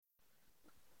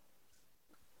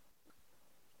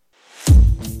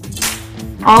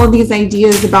all these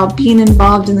ideas about being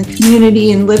involved in the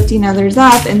community and lifting others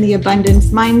up and the abundance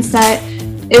mindset.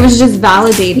 It was just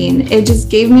validating. It just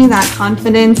gave me that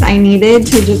confidence I needed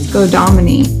to just go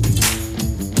dominate.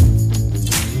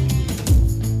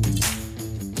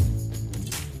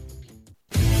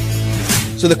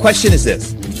 So the question is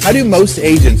this: how do most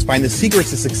agents find the secrets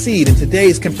to succeed in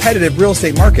today's competitive real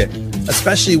estate market,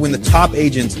 especially when the top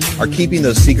agents are keeping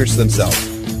those secrets to themselves?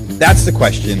 That's the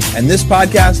question, and this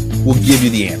podcast will give you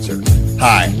the answer.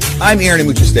 Hi, I'm Aaron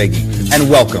Amuchastegui, and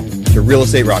welcome to Real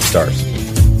Estate Rockstars.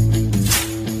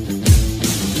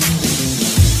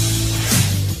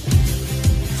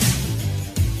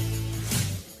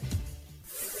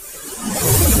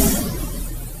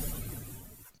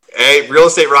 Hey, Real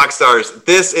Estate Rockstars.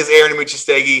 This is Aaron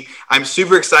Amuchastegui. I'm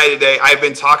super excited today. I've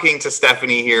been talking to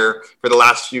Stephanie here for the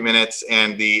last few minutes,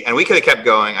 and we could have kept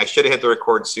going. I should have hit the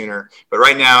record sooner, but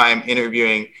right now I'm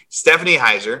interviewing Stephanie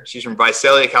Heiser. She's from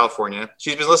Visalia, California.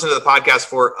 She's been listening to the podcast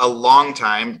for a long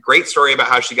time. Great story about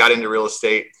how she got into real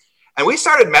estate. And we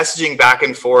started messaging back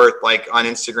and forth like on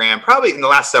Instagram, probably in the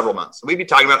last several months. We'd be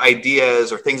talking about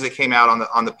ideas or things that came out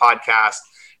on the podcast.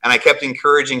 And I kept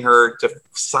encouraging her to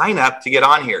sign up to get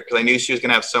on here because I knew she was going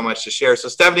to have so much to share. So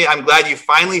Stephanie, I'm glad you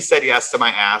finally said yes to my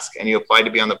ask and you applied to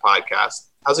be on the podcast.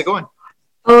 How's it going?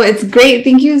 Oh, it's great.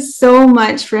 Thank you so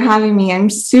much for having me. I'm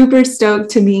super stoked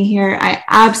to be here. I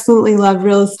absolutely love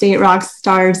Real Estate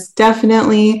Rockstars.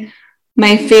 Definitely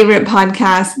my favorite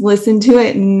podcast. Listen to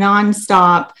it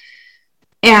nonstop.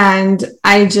 And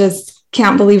I just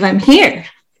can't believe I'm here.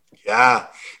 Yeah.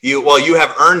 You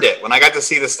have earned it. When I got to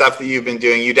see the stuff that you've been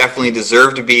doing, you definitely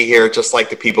deserve to be here, just like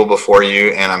the people before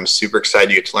you. And I'm super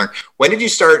excited you get to learn. When did you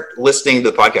start listening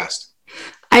to the podcast?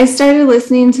 I started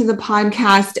listening to the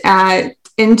podcast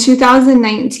in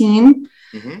 2019.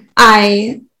 Mm-hmm.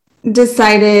 I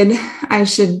decided I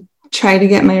should try to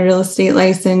get my real estate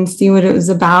license, see what it was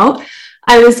about.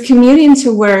 I was commuting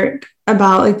to work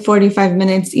about like 45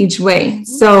 minutes each way.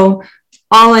 So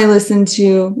all I listened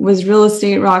to was Real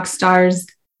Estate Rockstars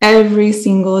every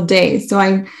single day. So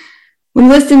I would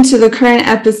listen to the current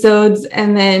episodes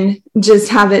and then just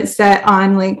have it set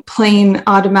on like playing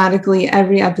automatically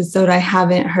every episode I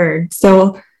haven't heard.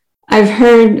 So I've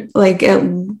heard like a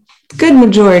good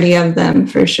majority of them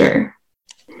for sure.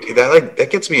 That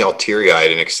gets me all teary-eyed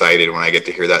and excited when I get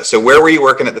to hear that. So where were you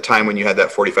working at the time when you had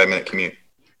that 45-minute commute?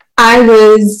 I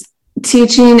was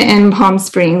teaching in Palm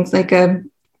Springs, like a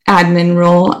admin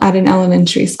role at an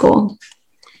elementary school.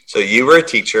 So you were a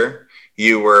teacher.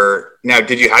 Now,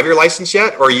 did you have your license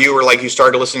yet? Or you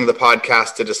started listening to the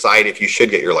podcast to decide if you should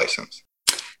get your license?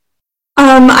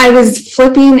 I was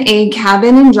flipping a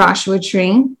cabin in Joshua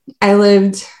Tree. I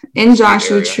lived in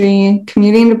Joshua Tree,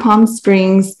 commuting to Palm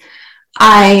Springs.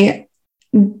 I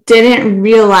didn't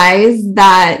realize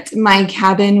that my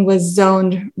cabin was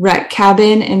zoned rec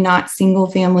cabin and not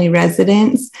single family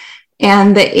residence.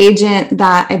 And the agent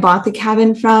that I bought the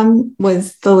cabin from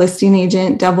was the listing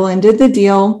agent, double-ended the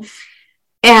deal.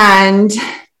 And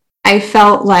I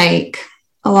felt like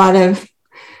a lot of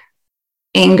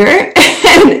anger,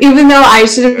 even though I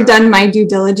should have done my due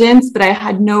diligence, but I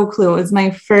had no clue. It was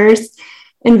my first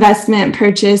investment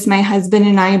purchase. My husband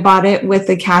and I bought it with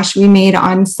the cash we made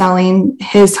on selling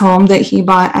his home that he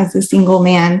bought as a single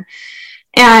man.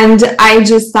 And I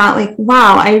just thought like,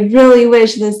 wow, I really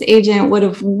wish this agent would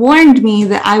have warned me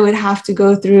that I would have to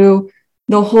go through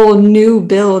the whole new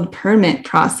build permit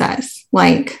process.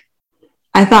 Like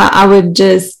I thought I would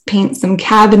just paint some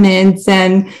cabinets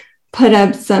and put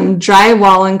up some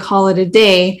drywall and call it a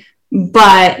day.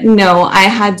 But no, I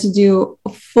had to do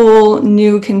full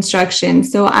new construction.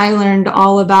 So I learned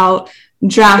all about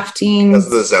drafting. Because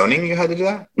of the zoning, you had to do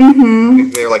that?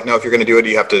 Mm-hmm. They're like, no, if you're going to do it,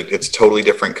 it's totally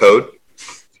different code.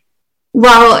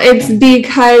 Well, it's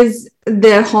because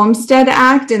the Homestead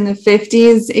Act in the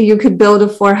 50s, you could build a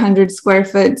 400 square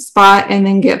foot spot and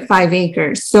then get 5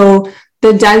 acres. So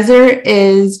the desert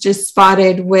is just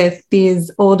spotted with these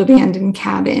old abandoned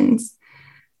cabins.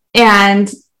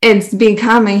 And it's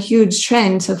become a huge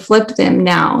trend to flip them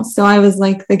now. So I was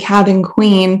like the cabin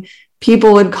queen.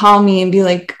 People would call me and be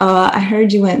like, I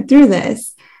heard you went through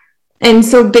this. And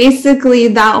so basically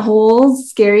that whole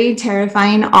scary,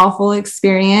 terrifying, awful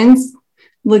experience,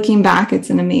 looking back, it's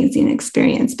an amazing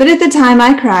experience. But at the time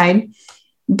I cried,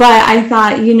 but I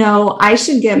thought, I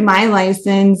should get my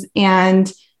license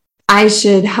and I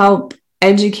should help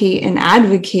educate and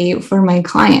advocate for my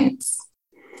clients.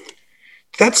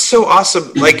 That's so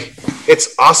awesome. Like,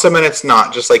 it's awesome and it's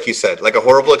not, just like you said, like a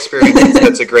horrible experience.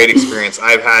 That's a great experience.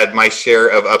 I've had my share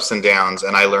of ups and downs,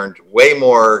 and I learned way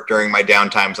more during my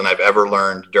down times than I've ever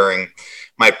learned during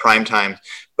my prime times.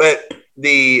 But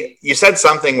you said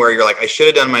something where you're like, I should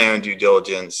have done my own due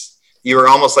diligence. You were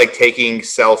almost like taking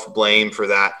self-blame for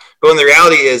that. But when the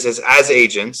reality is as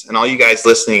agents, and all you guys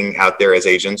listening out there as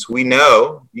agents,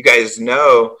 you guys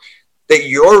know that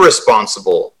you're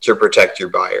responsible to protect your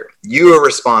buyer. You are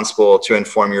responsible to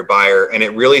inform your buyer. And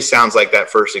it really sounds like that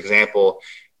first example.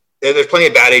 There's plenty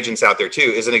of bad agents out there too,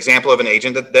 is an example of an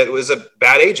agent that was a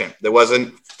bad agent, that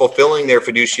wasn't fulfilling their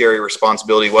fiduciary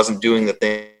responsibility, wasn't doing the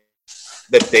thing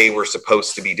that they were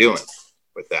supposed to be doing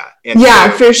with that. And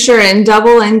yeah, so, for sure. And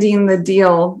double ending the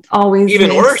deal always even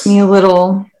makes worse. Me a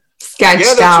little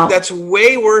sketched out. That's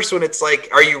way worse when it's like,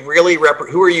 are you really,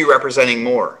 who are you representing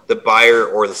more, the buyer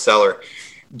or the seller?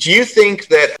 Do you think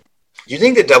that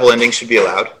double ending should be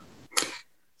allowed?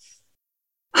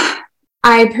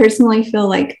 I personally feel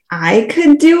like I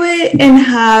could do it and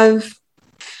have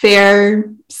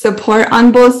fair support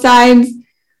on both sides,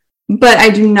 but I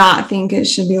do not think it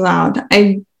should be allowed.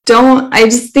 I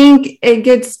just think it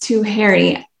gets too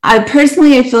hairy. I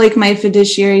feel like my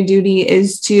fiduciary duty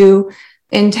is to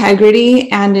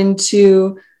integrity and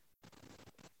into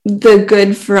the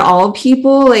good for all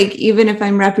people. Like, even if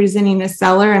I'm representing a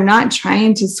seller, I'm not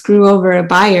trying to screw over a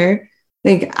buyer.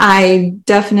 Like, I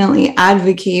definitely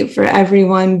advocate for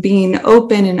everyone being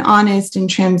open and honest and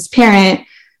transparent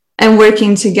and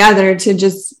working together to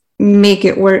just make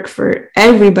it work for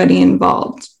everybody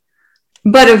involved.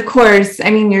 But of course,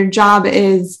 I mean, your job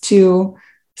is to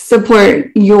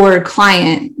support your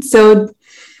client. So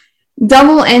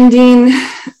double ending,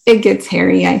 it gets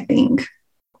hairy, I think.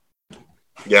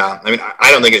 Yeah, I mean, I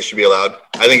don't think it should be allowed.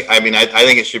 I think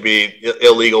it should be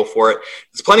illegal for it.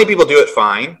 There's plenty of people do it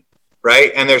fine.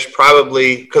 Right. And there's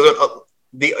probably, because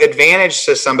the advantage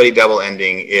to somebody double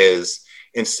ending is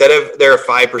instead of their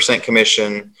 5%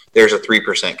 commission, there's a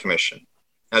 3% commission.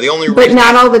 Now, but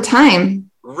not all the time.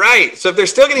 Right. So if they're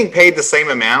still getting paid the same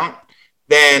amount,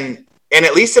 then, and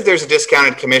at least if there's a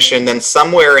discounted commission, then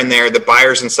somewhere in there, the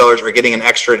buyers and sellers are getting an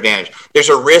extra advantage. There's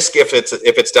a risk if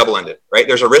it's double ended, right?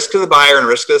 There's a risk to the buyer and a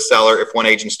risk to the seller if one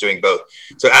agent's doing both.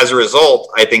 So as a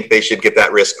result, I think they should get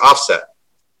that risk offset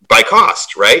by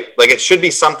cost, right? Like, it should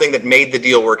be something that made the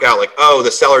deal work out. Like, oh,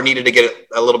 the seller needed to get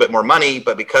a little bit more money,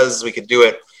 but because we could do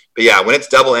it. But yeah, when it's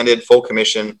double-ended, full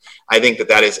commission, I think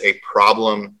that is a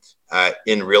problem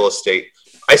in real estate.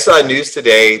 I saw news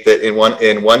today that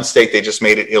in one state, they just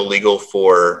made it illegal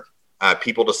for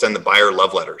people to send the buyer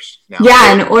love letters. Now,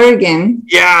 yeah, in Oregon.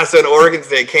 Yeah, so in Oregon,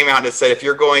 they came out and said, if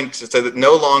you're going to, so that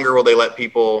no longer will they let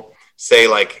people say,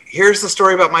 like, here's the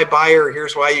story about my buyer,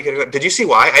 here's why you can. Did you see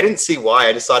why? I didn't see why.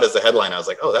 I just saw it as a headline. I was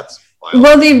like, oh, that's wild.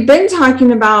 Well, they've been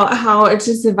talking about how it's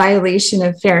just a violation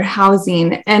of fair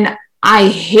housing. And I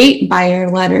hate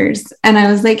buyer letters. And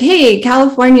I was like, hey,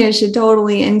 California should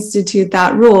totally institute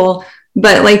that rule.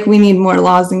 But like, we need more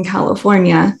laws in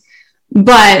California.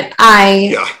 But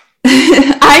I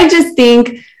just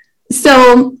think,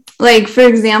 so like, for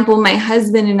example, my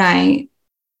husband and I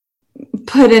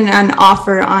put in an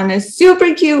offer on a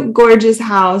super cute, gorgeous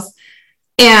house.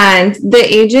 And the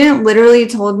agent literally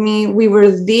told me we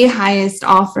were the highest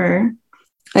offer.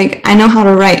 Like, I know how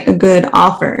to write a good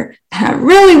offer. And I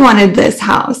really wanted this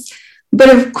house. But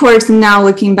of course, now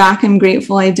looking back, I'm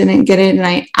grateful I didn't get it. And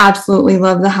I absolutely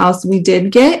love the house we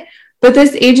did get. But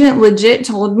this agent legit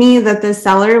told me that the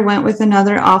seller went with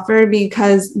another offer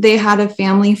because they had a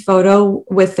family photo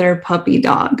with their puppy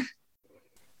dog.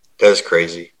 That's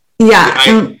crazy.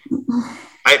 Yeah,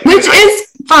 which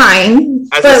is fine.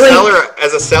 As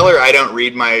a seller, I don't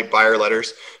read my buyer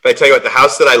letters. But I tell you what, the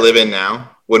house that I live in now,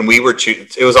 when we were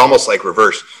it was almost like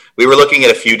reverse. We were looking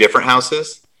at a few different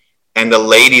houses, and the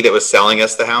lady that was selling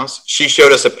us the house, she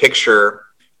showed us a picture.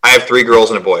 I have 3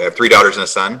 girls and a boy. I have 3 daughters and a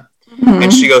son. Mm-hmm.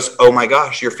 And she goes, oh my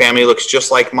gosh, your family looks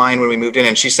just like mine when we moved in.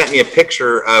 And she sent me a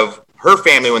picture of her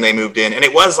family when they moved in, and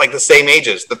it was like the same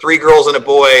ages, the 3 girls and a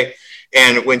boy.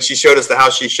 And when she showed us the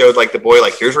house, she showed like the boy,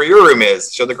 like, here's where your room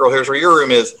is. Showed the girl, here's where your room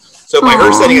is. So by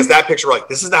her sending us that picture, we're like,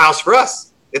 this is the house for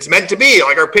us. It's meant to be.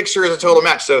 Like, our picture is a total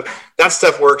match. So that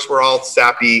stuff works. We're all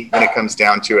sappy when it comes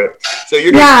down to it. So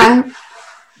you're just,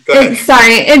 go ahead.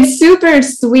 It's super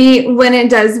sweet when it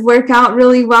does work out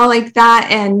really well like that.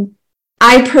 And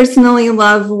I personally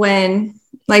love when,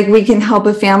 like, we can help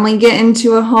a family get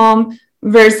into a home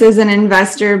versus an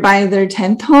investor buy their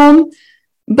 10th home.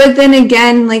 But then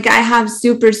again, like, I have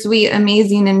super sweet,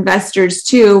 amazing investors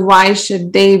too. Why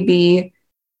should they be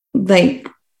like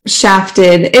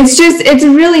shafted? It's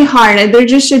really hard. There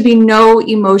just should be no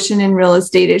emotion in real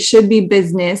estate. It should be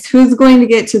business. Who's going to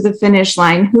get to the finish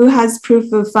line? Who has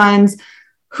proof of funds?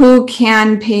 Who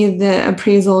can pay the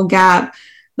appraisal gap?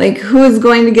 Like, who is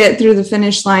going to get through the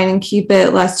finish line and keep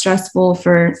it less stressful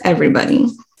for everybody?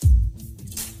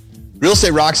 Real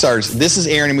Estate Rockstars, this is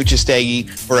Aaron Amuchastegui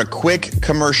for a quick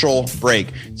commercial break.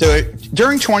 So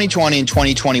during 2020 and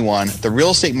 2021, the real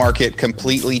estate market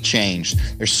completely changed.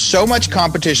 There's so much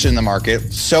competition in the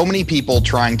market, so many people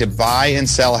trying to buy and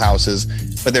sell houses,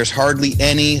 but there's hardly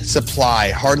any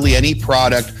supply, hardly any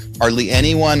product, hardly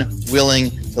anyone willing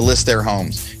to list their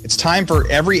homes. It's time for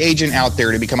every agent out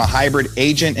there to become a hybrid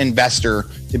agent investor,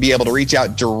 to be able to reach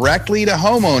out directly to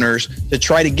homeowners to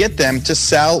try to get them to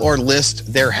sell or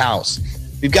list their house.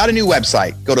 We've got a new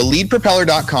website. Go to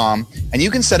leadpropeller.com and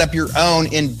you can set up your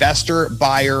own investor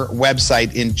buyer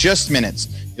website in just minutes.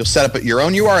 You'll set up your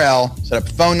own URL, set up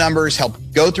phone numbers, help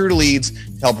go through the leads,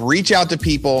 help reach out to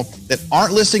people that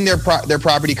aren't listing their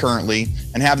property currently,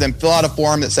 and have them fill out a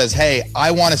form that says, hey,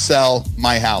 I want to sell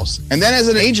my house. And then as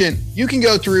an agent, you can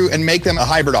go through and make them a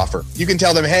hybrid offer. You can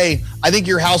tell them, hey, I think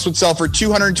your house would sell for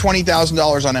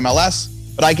 $220,000 on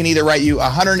MLS, but I can either write you a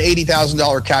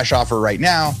 $180,000 cash offer right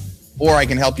now, or I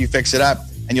can help you fix it up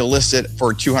and you'll list it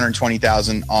for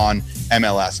 $220,000 on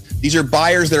MLS. These are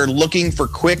buyers that are looking for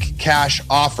quick cash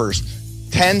offers.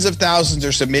 Tens of thousands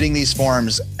are submitting these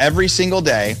forms every single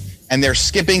day, and they're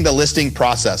skipping the listing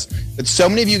process. But so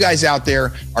many of you guys out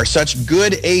there are such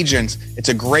good agents, it's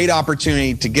a great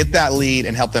opportunity to get that lead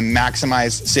and help them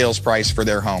maximize sales price for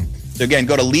their home. So again,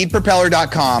 go to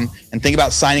leadpropeller.com and think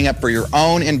about signing up for your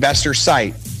own investor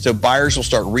site so buyers will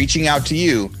start reaching out to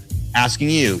you, asking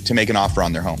you to make an offer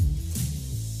on their home.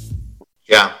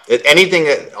 Yeah, anything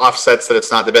that offsets that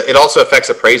it's not the best. It also affects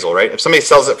appraisal, right? If somebody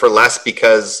sells it for less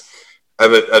because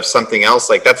of something else,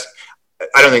 like that's,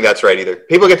 I don't think that's right either.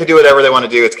 People get to do whatever they want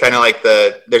to do. It's kind of like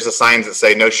there's the signs that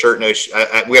say no shirt,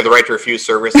 we have the right to refuse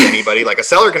service to anybody. Like a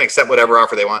seller can accept whatever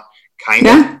offer they want, kind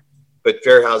of, but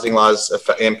fair housing laws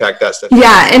impact that stuff.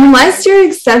 Yeah, unless you're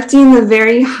accepting the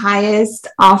very highest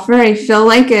offer, I feel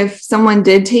like if someone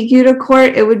did take you to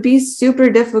court, it would be super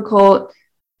difficult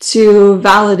to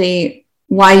validate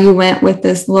why you went with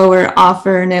this lower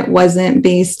offer and it wasn't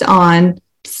based on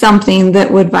something that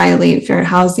would violate fair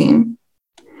housing.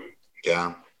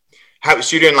 Yeah.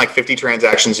 So you're doing like 50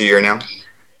 transactions a year now?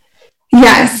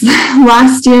 Yes.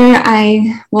 Last year,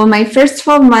 my first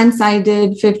 12 months, I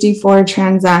did 54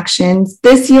 transactions.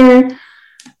 This year,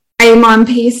 I'm on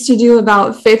pace to do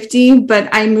about 50, but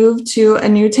I moved to a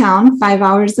new town 5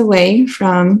 hours away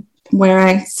from where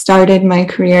I started my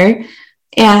career.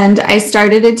 And I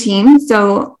started a team.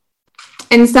 So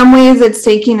in some ways, it's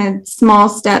taking a small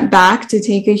step back to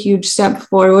take a huge step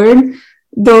forward.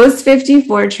 Those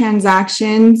 54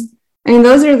 transactions, I mean,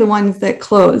 those are the ones that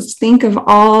closed. Think of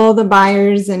all the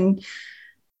buyers and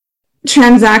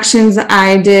transactions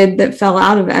I did that fell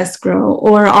out of escrow,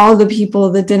 or all the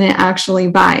people that didn't actually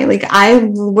buy. Like I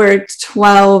worked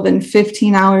 12 and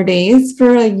 15-hour days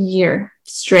for a year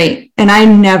straight. And I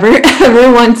never,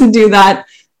 ever want to do that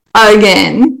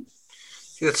again.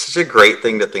 It's such a great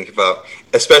thing to think about,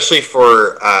 especially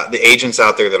for the agents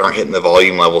out there that aren't hitting the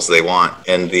volume levels they want.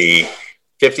 And the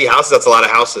 50 houses, that's a lot of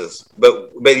houses.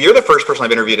 But you're the first person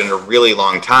I've interviewed in a really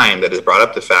long time that has brought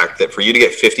up the fact that for you to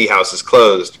get 50 houses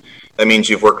closed, that means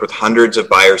you've worked with hundreds of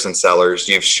buyers and sellers.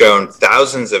 You've shown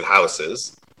thousands of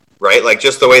houses, right? Like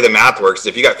just the way the math works,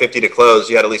 if you got 50 to close,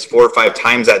 you had at least 4 or 5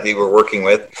 times that you were working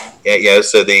with.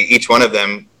 So each one of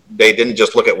them, they didn't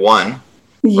just look at one.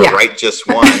 Yeah. Right, just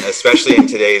one, especially in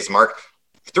today's market.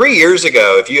 3 years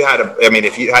ago, if you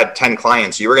had 10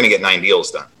 clients, you were going to get 9 deals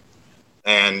done.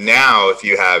 And now if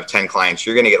you have 10 clients,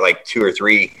 you're going to get like 2 or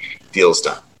 3 deals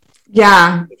done.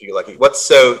 Yeah. If you're lucky.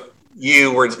 So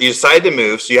you decided to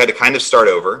move, so you had to kind of start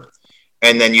over.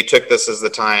 And then you took this as the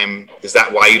time. Is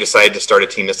that why you decided to start a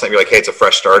team this time? You're like, hey, it's a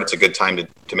fresh start. It's a good time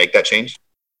to make that change.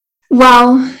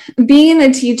 Well, being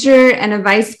a teacher and a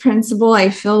vice principal,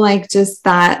 I feel like just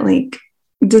that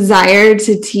desire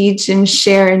to teach and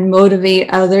share and motivate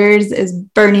others is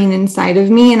burning inside of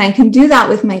me. And I can do that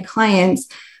with my clients,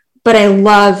 but I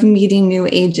love meeting new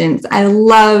agents. I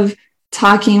love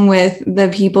talking with the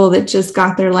people that just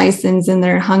got their license and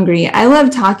they're hungry. I love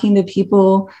talking to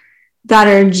people that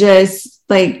are just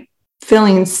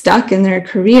feeling stuck in their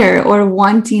career or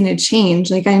wanting a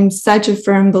change. I'm such a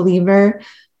firm believer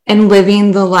in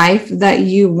living the life that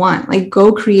you want.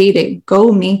 Go create it,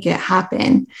 go make it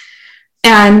happen.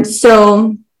 And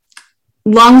so,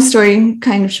 long story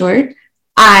kind of short,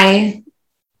 I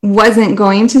wasn't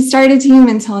going to start a team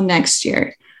until next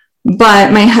year.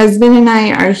 But my husband and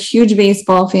I are huge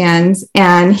baseball fans,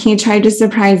 and he tried to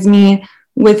surprise me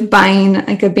with buying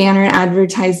a banner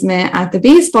advertisement at the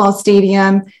baseball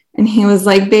stadium. And he was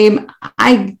like, babe,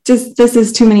 this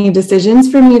is too many decisions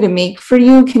for me to make for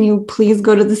you. Can you please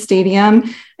go to the stadium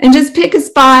and just pick a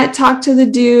spot, talk to the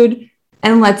dude,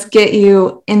 and let's get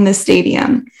you in the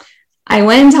stadium. I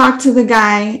went and talked to the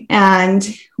guy, and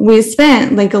we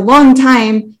spent like a long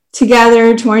time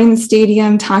together touring the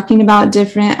stadium, talking about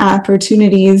different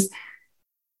opportunities.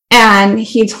 And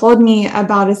he told me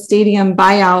about a stadium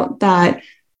buyout that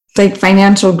like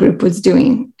Financial Group was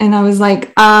doing. And I was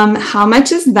like, how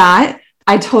much is that?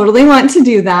 I totally want to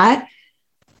do that.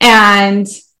 And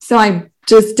so I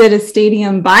just did a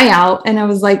stadium buyout, and I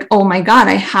was like, oh my God,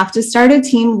 I have to start a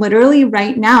team literally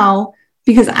right now,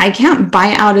 because I can't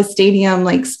buy out a stadium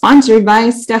like sponsored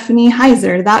by Stephanie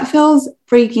Heiser. That feels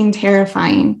freaking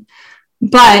terrifying.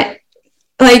 But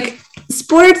like,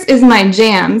 sports is my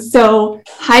jam. So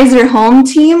Heiser Home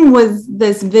Team was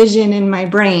this vision in my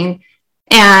brain.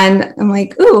 And I'm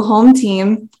like, ooh, home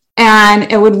team.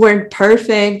 And it would work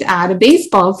perfect at a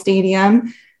baseball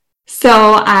stadium.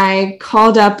 So I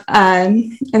called up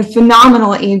a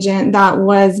phenomenal agent that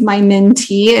was my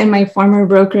mentee in my former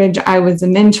brokerage. I was a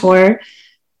mentor,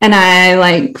 and I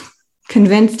like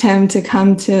convinced him to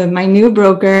come to my new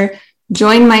broker,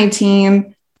 join my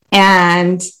team,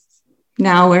 and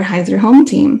now we're Heiser Home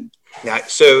Team. Yeah.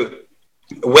 So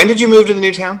when did you move to the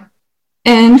new town?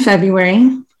 In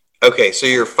February. Okay. So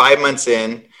you're 5 months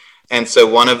in. And so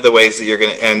one of the ways that you're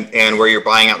going to, and where you're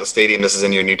buying out the stadium, this is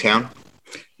in your new town?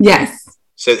 Yes.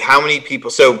 So how many people,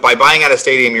 so by buying out a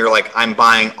stadium, you're like, I'm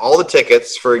buying all the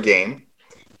tickets for a game.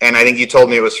 And I think you told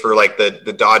me it was for like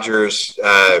the Dodgers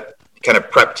kind of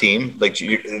prep team, like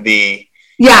the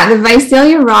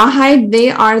Visalia Rawhide. They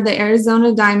are the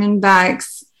Arizona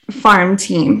Diamondbacks farm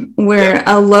team. We're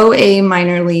a low A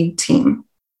minor league team.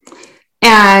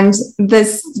 And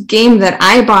this game that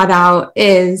I bought out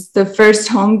is the first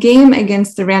home game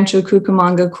against the Rancho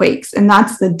Cucamonga Quakes. And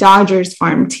that's the Dodgers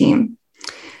farm team.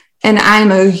 And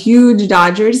I'm a huge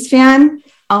Dodgers fan.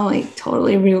 I'll like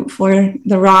totally root for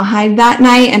the Rawhide that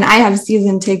night. And I have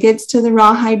season tickets to the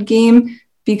Rawhide game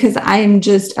because I am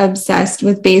just obsessed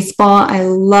with baseball. I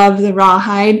love the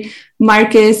Rawhide.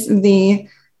 Marcus, the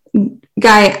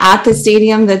guy at the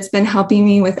stadium that's been helping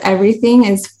me with everything,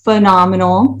 is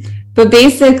phenomenal. But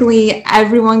basically,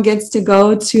 everyone gets to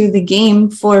go to the game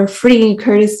for free,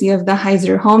 courtesy of the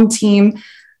Heiser Home Team.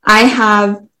 I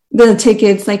have the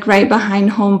tickets like right behind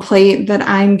home plate that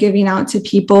I'm giving out to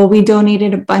people. We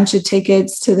donated a bunch of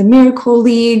tickets to the Miracle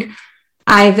League.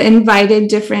 I've invited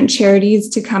different charities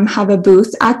to come have a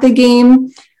booth at the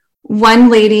game. One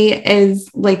lady is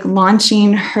like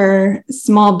launching her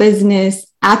small business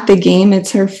at the game.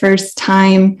 It's her first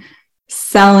time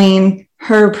selling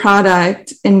her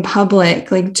product in public,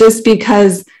 like just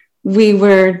because we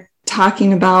were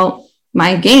talking about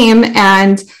my game.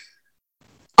 And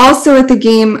also at the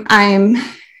game, I'm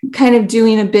kind of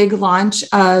doing a big launch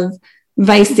of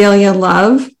Visalia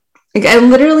Love. Like I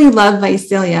literally love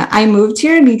Visalia. I moved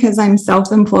here because I'm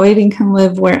self-employed and can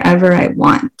live wherever I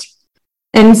want.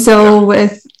 And so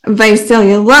with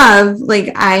Visalia Love,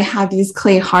 like I have these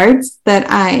clay hearts that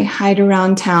I hide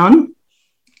around town.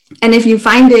 And if you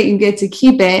find it, you get to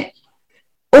keep it,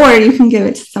 or you can give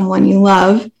it to someone you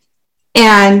love.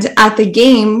 And at the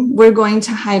game, we're going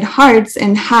to hide hearts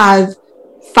and have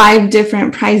 5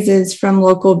 different prizes from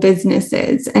local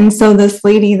businesses. And so this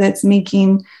lady that's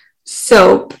making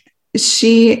soap,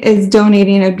 she is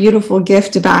donating a beautiful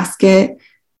gift basket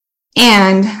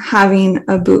and having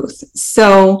a booth.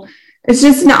 So it's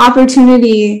just an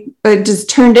opportunity, it just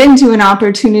turned into an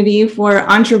opportunity for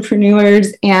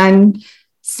entrepreneurs and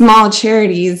small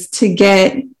charities to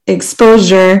get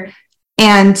exposure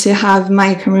and to have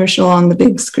my commercial on the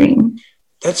big screen.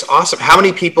 That's awesome. How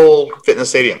many people fit in the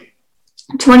stadium?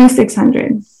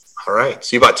 2,600. All right.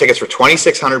 So you bought tickets for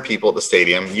 2,600 people at the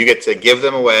stadium. You get to give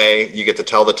them away. You get to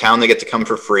tell the town they get to come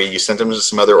for free. You sent them to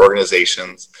some other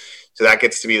organizations. So that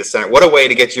gets to be the center. What a way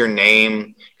to get your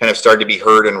name kind of start to be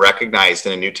heard and recognized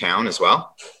in a new town as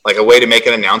well. Like a way to make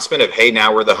an announcement of, hey,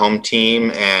 now we're the home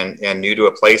team and new to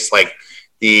a place. Like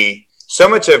so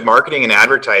much of marketing and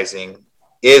advertising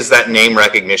is that name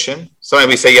recognition. Sometimes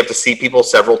we say you have to see people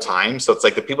several times. So it's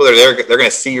like the people that are there, they're going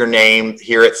to see your name,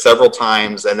 hear it several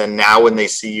times. And then now when they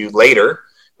see you later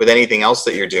with anything else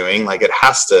that you're doing, like it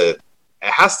has to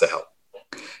help.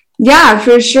 Yeah,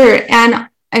 for sure. And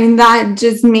I mean, that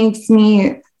just makes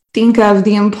me think of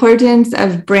the importance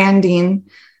of branding.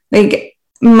 Like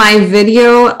my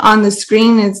video on the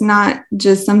screen is not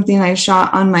just something I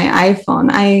shot on my iPhone.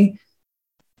 I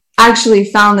actually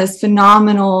found this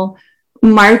phenomenal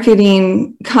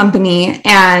marketing company,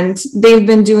 and they've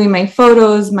been doing my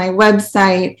photos, my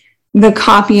website, the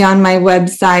copy on my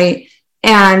website,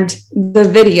 and the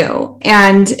video.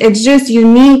 And it's just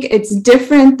unique. It's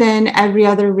different than every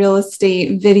other real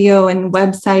estate video and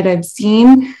website I've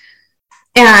seen.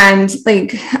 And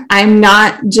like, I'm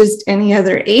not just any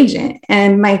other agent,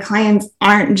 and my clients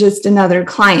aren't just another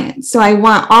client. So I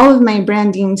want all of my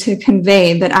branding to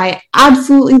convey that I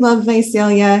absolutely love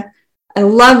Visalia. I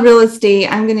love real estate.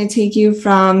 I'm going to take you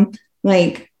from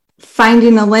like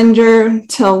finding a lender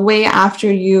till way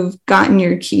after you've gotten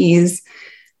your keys.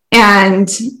 And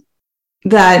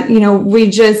that, you know, we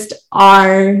just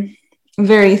are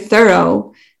very thorough.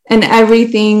 And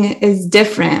everything is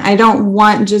different. I don't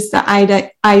want just the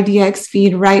IDX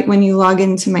feed right when you log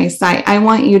into my site. I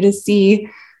want you to see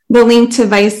the link to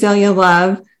Visalia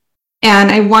Love. And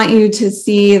I want you to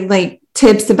see like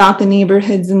tips about the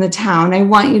neighborhoods in the town. I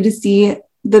want you to see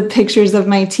the pictures of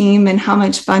my team and how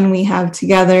much fun we have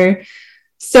together.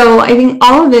 So I think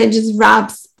all of it just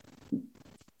wraps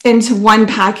into one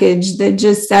package that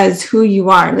just says who you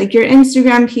are. Like your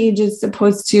Instagram page is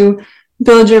supposed to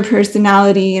build your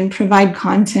personality and provide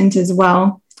content as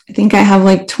well. I think I have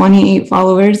like 28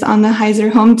 followers on the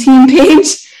Heiser Home Team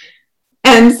page.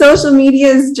 And social media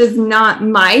is just not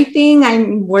my thing.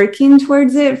 I'm working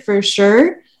towards it for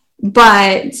sure.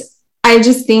 But I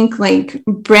just think like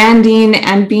branding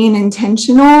and being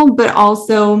intentional, but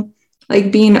also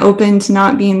like being open to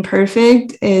not being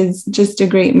perfect is just a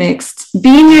great mix.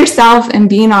 Being yourself and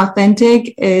being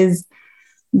authentic is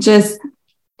just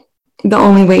the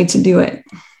only way to do it.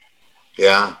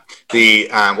 Yeah.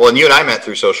 Well, and you and I met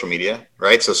through social media,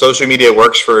 right? So social media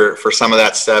works for some of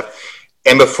that stuff.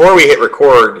 And before we hit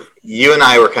record, you and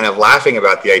I were kind of laughing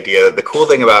about the idea that the cool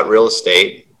thing about real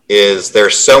estate is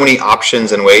there's so many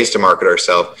options and ways to market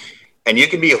ourselves, and you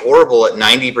can be horrible at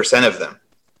 90% of them.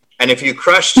 And if you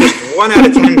crush just 1 out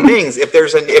of 10 things,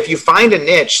 if you find a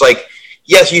niche, like,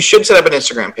 yes, you should set up an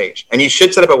Instagram page, and you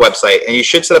should set up a website, and you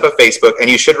should set up a Facebook, and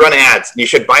you should run ads, and you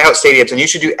should buy out stadiums, and you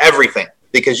should do everything,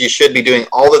 because you should be doing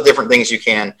all the different things you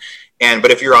can.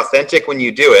 But if you're authentic when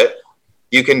you do it,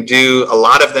 you can do a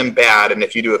lot of them bad, and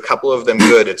if you do a couple of them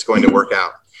good, it's going to work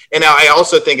out. And now I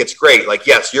also think it's great. Like,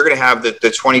 yes, you're going to have the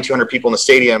 2,200 people in the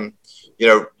stadium, you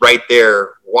know, right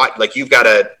there. Like, you've got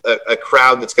a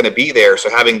crowd that's going to be there. So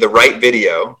having the right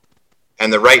video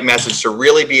and the right message to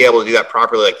really be able to do that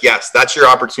properly, like, yes, that's your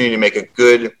opportunity to make a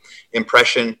good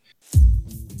impression.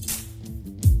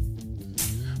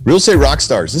 Real Estate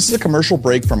Rockstars. This is a commercial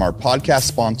break from our podcast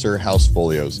sponsor,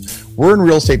 Housefolios. We're in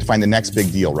real estate to find the next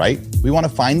big deal, right? We want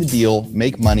to find the deal,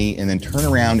 make money, and then turn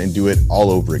around and do it all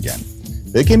over again.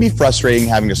 It can be frustrating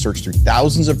having to search through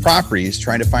thousands of properties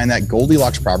trying to find that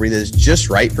Goldilocks property that is just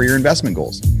right for your investment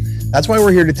goals. That's why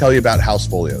we're here to tell you about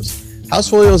Housefolios.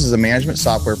 Housefolios is a management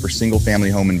software for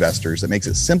single-family home investors that makes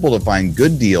it simple to find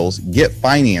good deals, get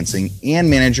financing, and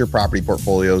manage your property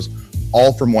portfolios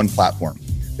all from one platform.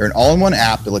 They're an all-in-one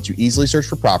app that lets you easily search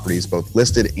for properties, both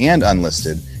listed and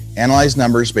unlisted, analyze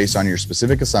numbers based on your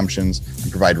specific assumptions, and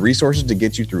provide resources to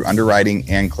get you through underwriting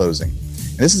and closing.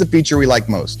 And this is a feature we like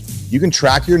most. You can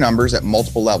track your numbers at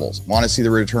multiple levels. Want to see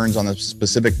the returns on the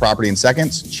specific property in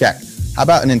seconds? Check. How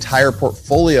about an entire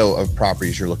portfolio of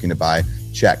properties you're looking to buy?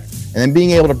 Check. And then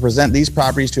being able to present these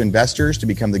properties to investors to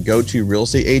become the go-to real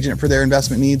estate agent for their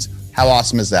investment needs? How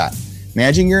awesome is that?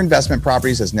 Managing your investment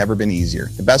properties has never been easier.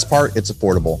 The best part, it's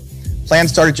affordable. Plans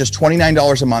start at just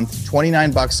 $29 a month,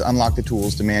 $29 to unlock the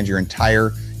tools to manage your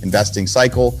entire investing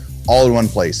cycle, all in one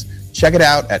place. Check it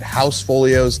out at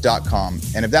housefolios.com.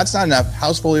 And if that's not enough,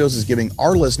 Housefolios is giving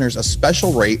our listeners a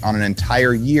special rate on an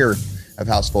entire year of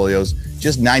Housefolios,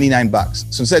 just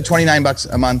 $99. So instead of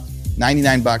 $29 a month,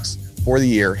 $99 for the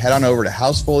year. Head on over to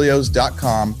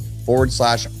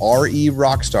housefolios.com/RE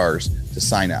Rockstars to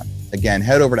sign up. Again,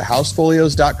 head over to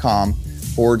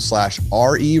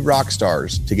housefolios.com/RE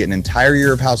Rockstars to get an entire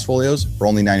year of Housefolios for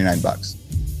only $99.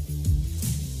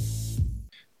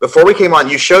 Before we came on,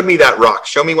 you showed me that rock.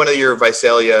 Show me one of your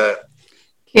Visalia.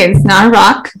 Okay, it's not a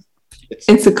rock.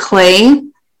 It's a clay.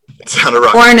 It's not a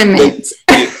rock. Ornament.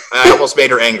 I almost made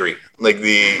her angry. Like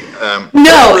the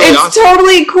no, really it's awesome.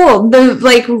 Totally cool.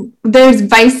 There's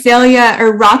Visalia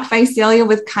or Rock Visalia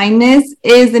with kindness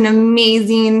is an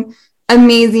amazing,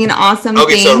 awesome thing.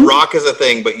 Okay, so rock is a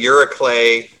thing, but you're a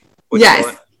clay.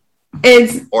 Yes,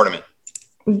 it's ornament.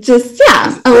 Just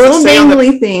a little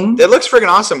dangly thing. It looks freaking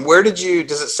awesome.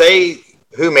 Does it say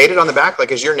who made it on the back?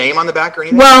 Like, is your name on the back or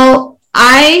anything? Well,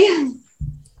 I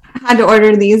had to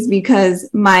order these because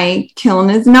my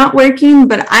kiln is not working,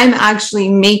 but I'm actually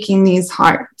making these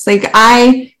hearts. Like,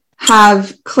 I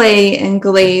have clay and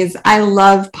glaze. I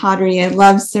love pottery. I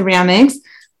love ceramics.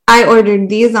 I ordered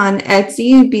these on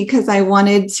Etsy because I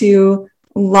wanted to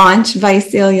launch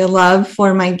Visalia Love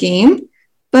for my game.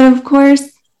 But of course,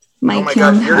 my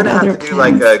kiln gosh, you're had gonna other have to do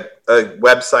plans. like a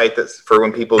website that's for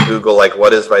when people Google like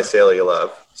what is Visalia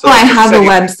Love. So I have a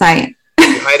website.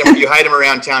 You hide them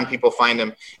around town. People find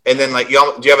them, and then like do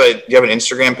you have an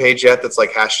Instagram page yet? That's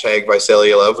like hashtag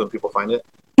Visalia Love when people find it.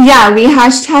 Yeah, we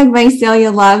hashtag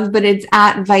Visalia Love, but it's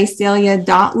at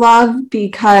Visalia.love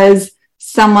because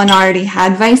someone already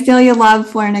had Visalia Love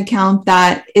for an account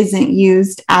that isn't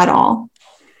used at all.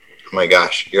 Oh my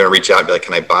gosh, you're gonna reach out and be like,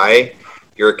 "Can I buy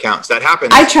your account?" So that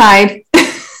happens. I tried.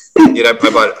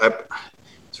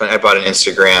 I bought an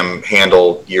Instagram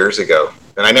handle years ago,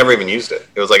 and I never even used it.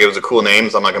 It was a cool name,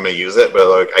 so I'm like, I'm going to use it, but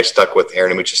like, I stuck with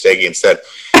Aaron Amuchastegui instead.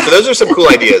 So those are some cool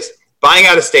ideas. Buying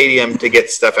out a stadium to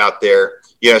get stuff out there,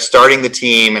 starting the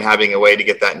team and having a way to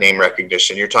get that name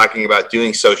recognition. You're talking about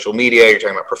doing social media. You're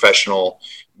talking about professional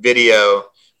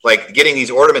video, like getting these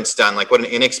ornaments done. Like what an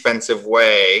inexpensive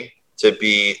way to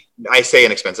be. I say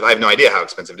inexpensive. I have no idea how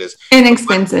expensive it is.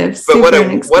 Inexpensive. But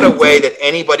what a way that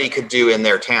anybody could do in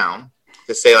their town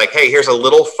to say like, hey, here's a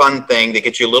little fun thing to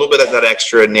get you a little bit of that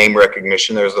extra name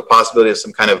recognition. There's the possibility of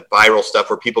some kind of viral stuff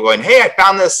where people going, hey, I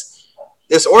found this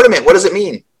ornament. What does it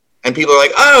mean? And people are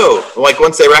like, oh, like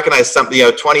once they recognize something,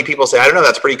 20 people say, I don't know,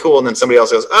 that's pretty cool. And then somebody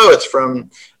else goes, oh, it's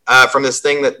from this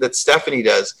thing that Stephanie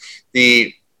does.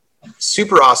 The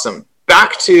super awesome.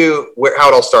 Back to how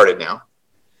it all started now.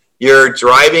 You're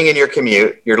driving in your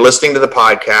commute. You're listening to the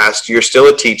podcast. You're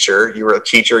still a teacher. You were a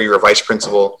teacher. You were a vice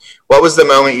principal. What was the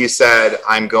moment you said,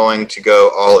 I'm going to go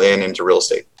all in into real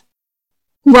estate?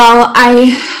 Well,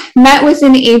 I met with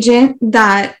an agent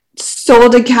that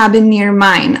sold a cabin near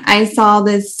mine. I saw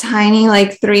this tiny,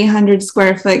 like 300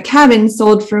 square foot cabin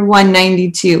sold for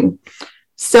 $192.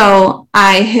 So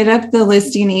I hit up the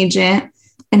listing agent.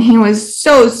 And he was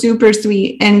so super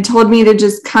sweet and told me to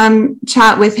just come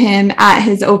chat with him at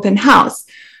his open house.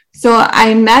 So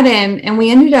I met him and we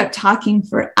ended up talking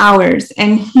for hours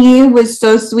and he was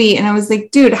so sweet. And I was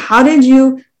like, dude, how did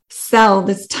you sell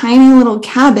this tiny little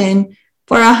cabin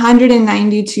for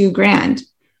 $192,000? Of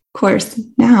course,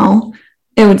 now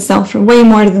it would sell for way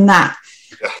more than that.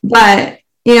 But,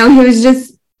 he was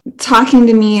just talking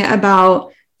to me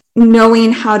about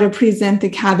knowing how to present the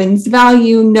cabin's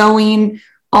value, knowing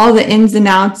all the ins and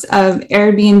outs of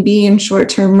Airbnb and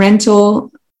short-term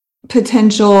rental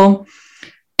potential.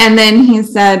 And then he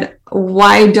said,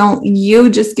 why don't you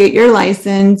just get your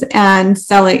license and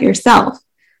sell it yourself?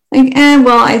 Like,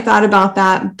 well, I thought about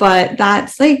that, but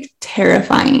that's like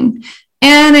terrifying.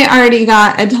 And I already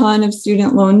got a ton of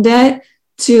student loan debt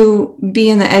to be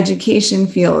in the education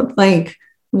field. Like,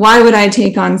 why would I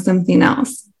take on something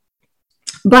else?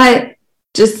 But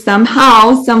just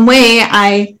somehow, some way,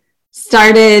 I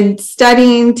started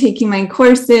studying, taking my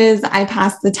courses. I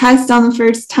passed the test on the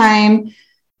first time,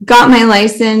 got my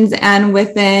license, and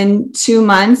within 2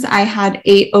 months, I had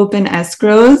 8 open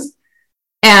escrows.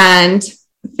 And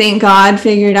thank God,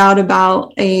 figured out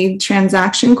about a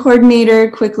transaction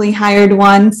coordinator, quickly hired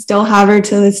one, still have her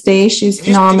to this day. She's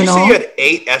phenomenal. Did you say you had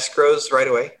 8 escrows right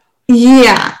away?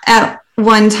 Yeah, at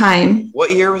one time.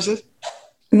 What year was it?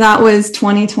 That was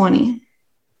 2020.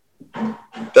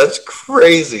 That's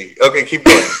crazy. Okay, keep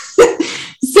going.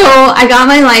 So I got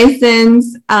my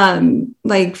license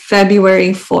like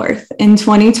February 4th in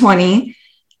 2020.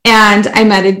 And I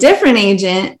met a different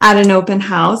agent at an open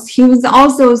house. He was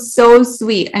also so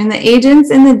sweet. And the agents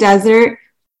in the desert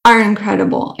are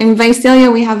incredible. In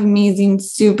Visalia, we have amazing,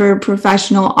 super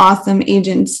professional, awesome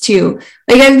agents too.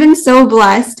 Like I've been so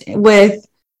blessed with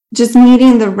just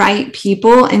meeting the right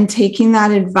people and taking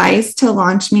that advice to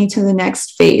launch me to the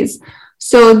next phase.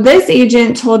 So this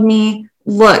agent told me,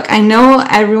 look, I know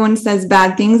everyone says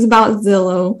bad things about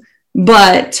Zillow,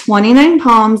 but 29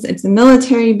 Palms, it's a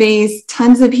military base.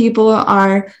 Tons of people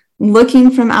are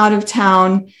looking from out of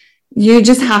town. You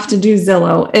just have to do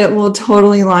Zillow. It will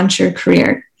totally launch your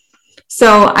career.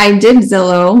 So I did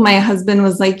Zillow. My husband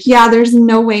was like, yeah, there's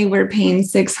no way we're paying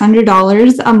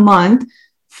 $600 a month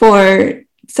for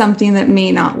something that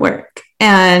may not work.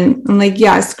 And I'm like,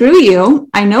 yeah, screw you.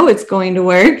 I know it's going to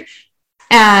work.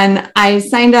 And I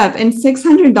signed up, and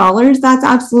 $600, that's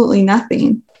absolutely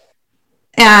nothing.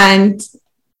 And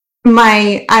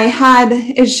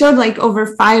it showed like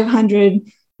over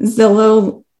 500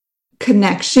 Zillow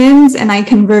connections, and I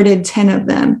converted 10 of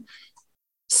them.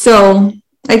 So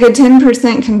like a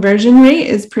 10% conversion rate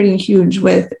is pretty huge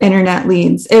with internet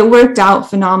leads. It worked out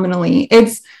phenomenally.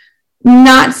 It's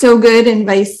not so good in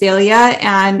Visalia,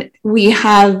 and we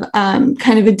have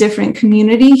kind of a different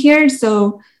community here.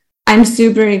 So I'm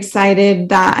super excited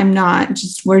that I'm not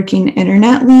just working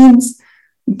internet leads,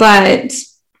 but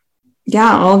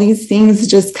yeah, all these things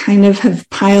just kind of have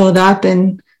piled up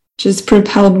and just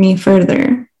propelled me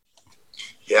further.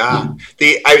 Yeah.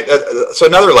 So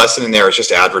another lesson in there is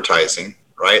just advertising,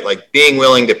 right? Like being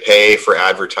willing to pay for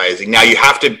advertising. Now you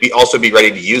have to also be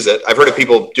ready to use it. I've heard of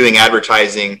people doing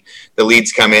advertising, the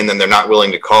leads come in, then they're not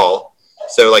willing to call.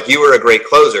 So like you were a great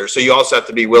closer. So you also have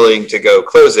to be willing to go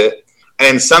close it.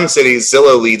 And in some cities,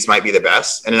 Zillow leads might be the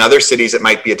best. And in other cities, it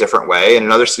might be a different way. And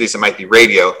in other cities, it might be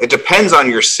radio. It depends on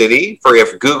your city for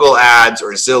if Google ads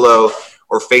or Zillow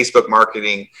or Facebook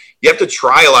marketing. You have to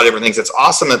try a lot of different things. It's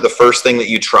awesome that the first thing that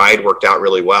you tried worked out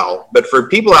really well. But for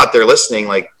people out there listening,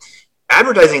 like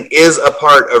advertising is a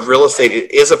part of real estate.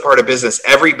 It is a part of business.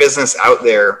 Every business out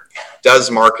there does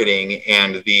marketing.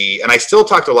 And I still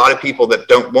talk to a lot of people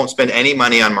that won't spend any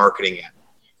money on marketing yet.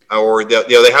 Or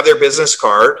they have their business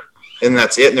card and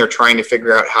that's it. And they're trying to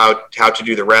figure out how to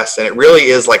do the rest. And it really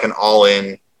is like an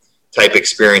all-in type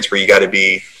experience where you got to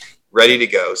be ready to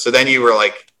go. So then you were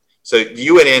like, so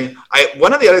you went in.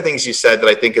 One of the other things you said that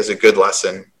I think is a good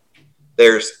lesson,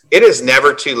 it is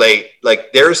never too late.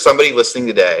 Like there's somebody listening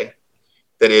today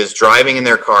that is driving in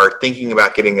their car thinking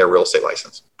about getting their real estate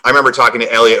license. I remember talking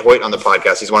to Elliot Hoyt on the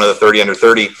podcast. He's one of the 30 under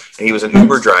 30, and he was an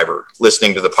Uber driver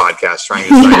listening to the podcast, trying to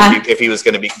decide if he was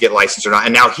going to get licensed or not.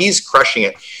 And now he's crushing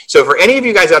it. So for any of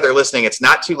you guys out there listening, it's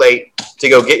not too late to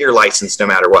go get your license no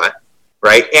matter what,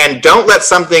 right? And don't let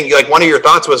something, like one of your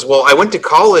thoughts was, well, I went to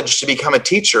college to become a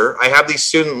teacher. I have these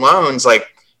student loans. Like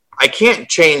I can't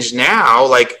change now.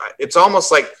 Like it's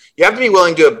almost like you have to be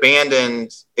willing to abandon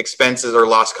expenses or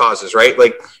lost causes, right?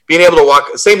 Like being able to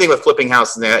walk, same thing with flipping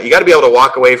houses. You got to be able to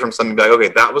walk away from something and be like,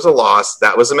 okay, that was a loss.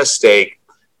 That was a mistake.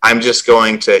 I'm just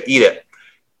going to eat it.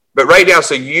 But right now,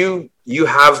 so you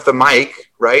have the mic,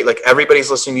 right? Like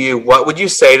everybody's listening to you. What would you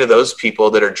say to those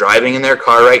people that are driving in their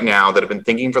car right now that have been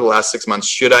thinking for the last 6 months,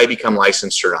 should I become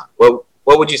licensed or not?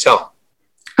 What would you tell them?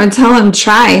 I'd tell them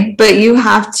try, but you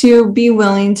have to be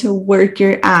willing to work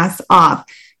your ass off.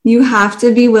 You have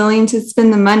to be willing to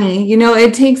spend the money. You know,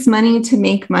 it takes money to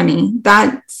make money.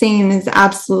 That saying is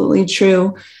absolutely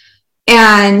true.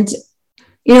 And,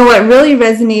 you know, what really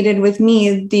resonated with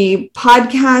me, the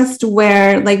podcast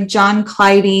where like John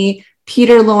Clyde,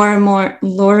 Peter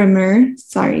Lorimer,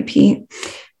 sorry, Pete,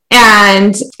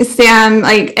 and Sam,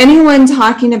 like anyone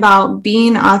talking about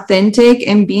being authentic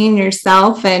and being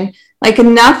yourself and like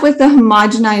enough with the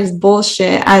homogenized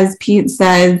bullshit, as Pete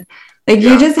says. Like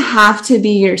you just have to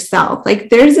be yourself. Like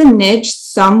there's a niche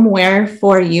somewhere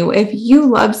for you. If you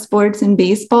love sports and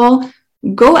baseball,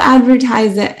 go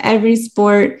advertise at every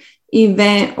sport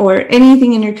event or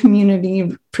anything in your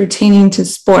community pertaining to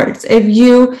sports. If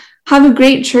you have a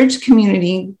great church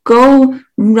community, go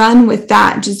run with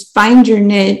that. Just find your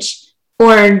niche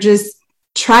or just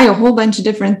try a whole bunch of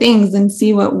different things and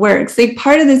see what works. Like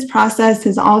part of this process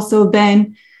has also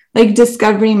been like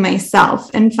discovering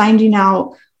myself and finding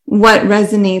out what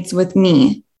resonates with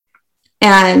me.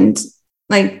 And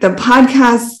like the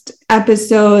podcast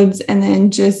episodes and then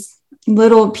just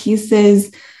little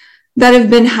pieces that have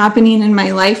been happening in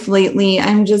my life lately,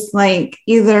 I'm just like,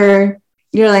 either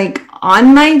you're like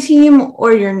on my team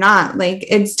or you're not. Like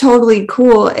it's totally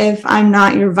cool if I'm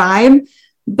not your vibe,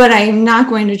 but I'm not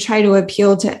going to try to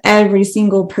appeal to every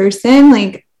single person.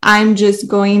 Like I'm just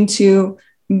going to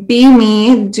be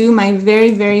me, do my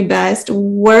very, very best,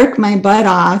 work my butt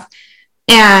off.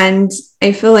 And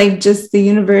I feel like just the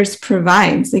universe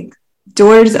provides, like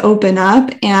doors open up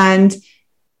and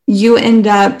you end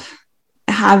up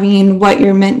having what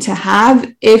you're meant to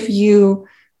have if you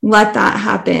let that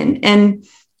happen. And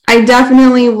I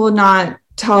definitely will not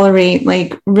tolerate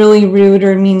like really rude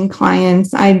or mean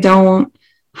clients. I don't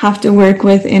have to work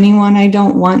with anyone I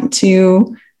don't want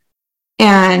to.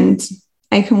 And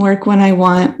I can work when I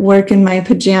want, work in my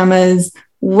pajamas,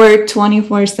 work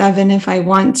 24/7 if I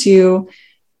want to.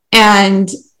 And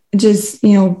just,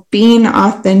 you know, being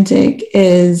authentic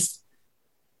is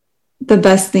the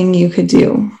best thing you could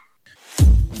do.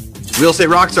 Real Estate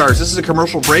Rockstars, this is a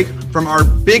commercial break from our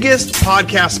biggest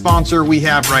podcast sponsor we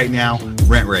have right now,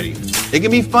 RentRedi. It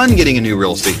can be fun getting a new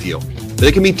real estate deal, but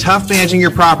it can be tough managing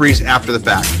your properties after the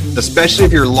fact, especially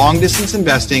if you're long distance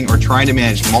investing or trying to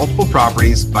manage multiple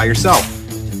properties by yourself.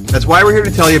 That's why we're here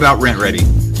to tell you about RentRedi.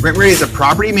 RentRedi is a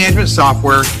property management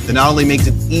software that not only makes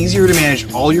it easier to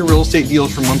manage all your real estate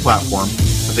deals from one platform,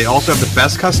 but they also have the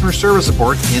best customer service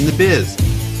support in the biz.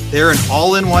 They're an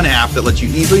all-in-one app that lets you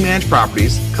easily manage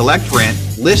properties, collect rent,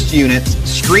 list units,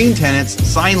 screen tenants,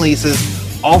 sign leases,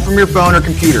 all from your phone or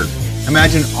computer.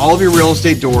 Imagine all of your real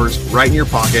estate doors right in your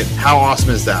pocket. How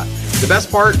awesome is that? The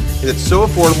best part is it's so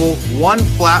affordable, one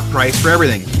flat price for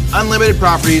everything. Unlimited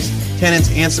properties,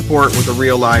 tenants, and support with a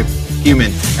real live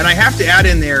human. And I have to add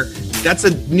in there, that's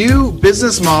a new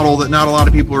business model that not a lot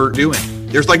of people are doing.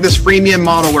 There's like this freemium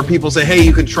model where people say, hey,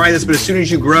 you can try this, but as soon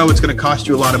as you grow, it's going to cost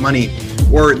you a lot of money.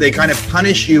 or they kind of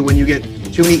punish you when you get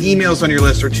too many emails on your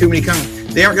list or too many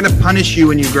they aren't going to punish you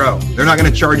when you grow. They're not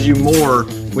going to charge you more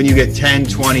when you get 10,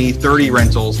 20, 30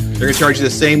 rentals. They're going to charge you the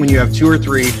same when you have 2 or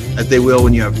 3 as they will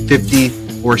when you have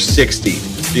 50 or 60.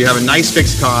 So you have a nice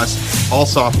fixed cost, all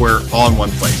software, all in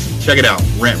one place. Check it out,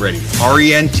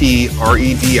 RentRedi,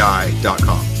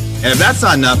 RentRedi.com. And if that's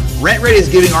not enough, RentRedi is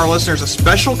giving our listeners a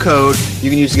special code you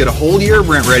can use to get a whole year of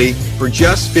RentRedi for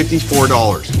just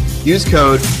 $54. Use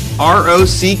code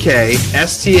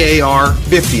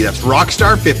ROCKSTAR50, that's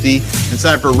Rockstar50, and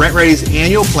sign up for RentRedi's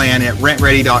annual plan at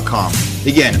RentRedi.com.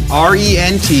 Again,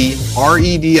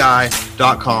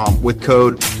 RentRedi.com with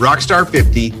code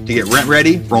Rockstar50 to get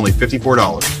RentRedi for only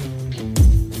 $54.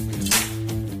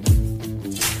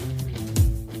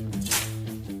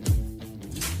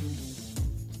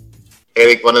 I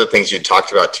think one of the things you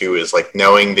talked about too is like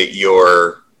knowing that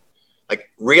you're like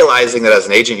realizing that as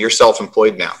an agent, you're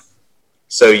self-employed now.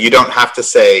 So you don't have to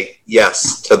say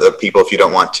yes to the people if you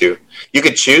don't want to. You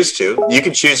could choose to. You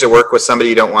could choose to work with somebody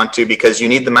you don't want to because you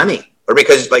need the money, or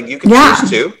because like you could choose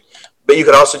to, but you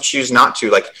could also choose not to.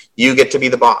 Like you get to be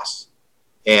the boss,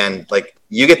 and like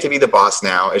you get to be the boss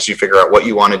now as you figure out what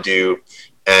you want to do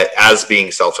as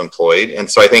being self-employed. And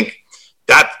so I think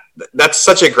that's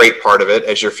such a great part of it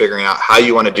as you're figuring out how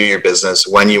you want to do your business,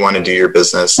 when you want to do your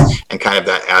business, and kind of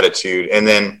that attitude. And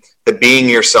then the being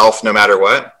yourself no matter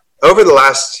what. Over the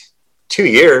last 2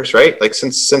 years, right? Like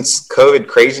since COVID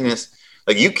craziness,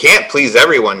 like you can't please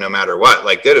everyone no matter what.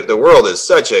 Like the world is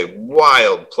such a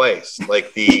wild place.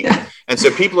 Like and so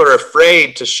people are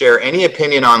afraid to share any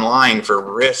opinion online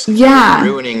for risk of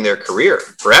ruining their career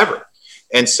forever.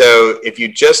 And so if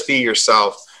you just be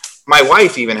yourself, my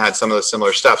wife even had some of the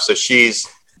similar stuff. So she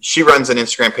runs an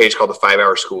Instagram page called the 5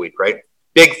 Hour School Week, right?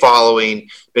 Big following,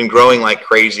 been growing like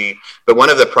crazy. But one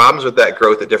of the problems with that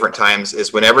growth at different times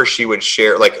is whenever she would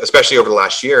share, like, especially over the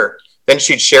last year, then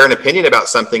she'd share an opinion about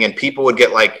something and people would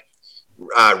get like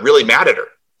really mad at her.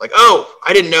 Like, oh,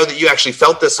 I didn't know that you actually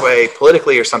felt this way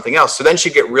politically or something else. So then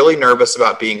she'd get really nervous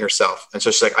about being herself. And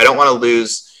so she's like, I don't want to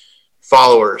lose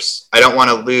followers. I don't want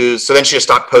to lose. So then she just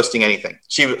stopped posting anything.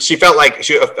 She felt like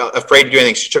she was afraid to do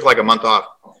anything. She took like a month off.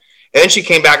 And then she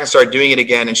came back and started doing it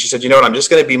again. And she said, you know what, I'm just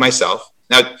going to be myself.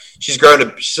 Now she's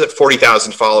she's at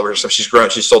 40,000 followers. So she's grown.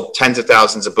 She's sold tens of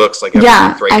thousands of books like every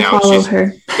month right now. Follow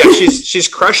her. She's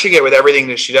crushing it with everything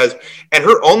that she does. And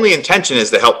her only intention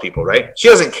is to help people, right? She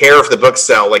doesn't care if the books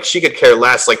sell. Like she could care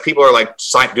less. Like people are like,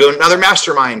 do another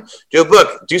mastermind, do a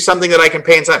book, do something that I can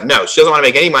pay inside. No, she doesn't want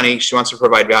to make any money. She wants to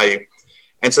provide value.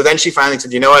 And so then she finally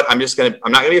said, you know what, I'm not going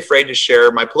to be afraid to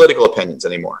share my political opinions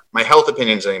anymore, my health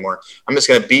opinions anymore. I'm just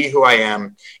going to be who I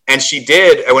am. And she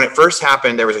did. And when it first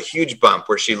happened, there was a huge bump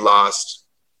where she probably lost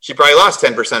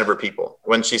 10% of her people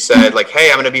when she said like,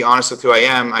 hey, I'm going to be honest with who I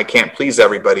am. I can't please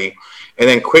everybody. And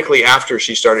then quickly after,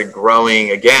 she started growing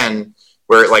again,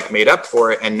 where it like made up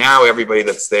for it. And now everybody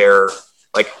that's there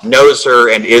like knows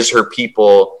her and is her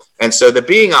people. And so the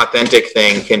being authentic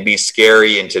thing can be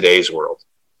scary in today's world.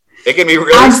 It can be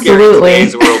really scary in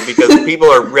today's world because people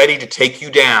are ready to take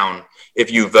you down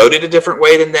if you voted a different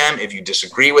way than them, if you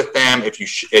disagree with them, if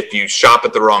you shop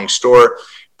at the wrong store.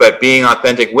 But being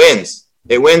authentic wins.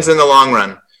 It wins in the long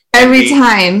run. Every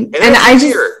time. And I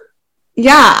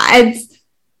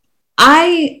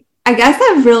guess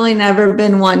I've really never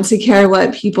been one to care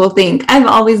what people think. I've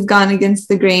always gone against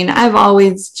the grain. I've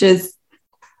always just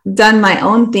done my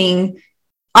own thing.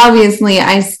 Obviously,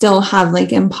 I still have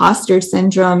like imposter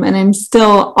syndrome, and I'm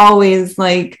still always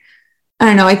like, I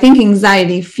don't know, I think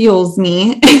anxiety fuels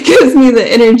me. It gives me the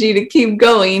energy to keep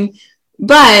going.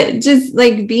 But just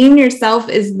like being yourself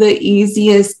is the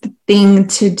easiest thing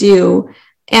to do.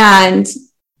 And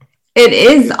it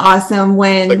is awesome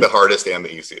when... Like the hardest and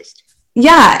the easiest.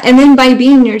 Yeah. And then by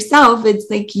being yourself, it's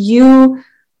like you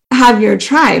have your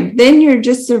tribe. Then you're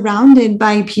just surrounded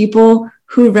by people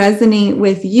who resonate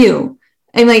with you.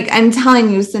 And like, I'm telling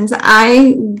you, since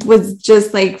I was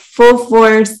just like full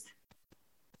force,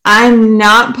 I'm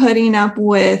not putting up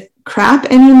with crap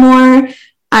anymore.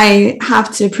 I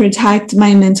have to protect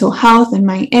my mental health and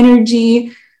my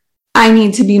energy. I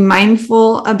need to be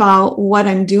mindful about what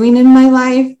I'm doing in my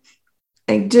life.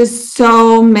 Like just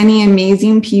so many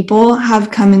amazing people have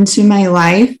come into my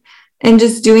life, and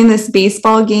just doing this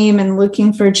baseball game and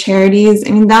looking for charities.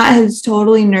 I mean, that has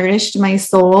totally nourished my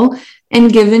soul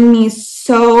and given me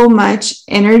so much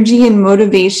energy and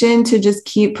motivation to just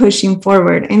keep pushing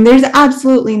forward. And there's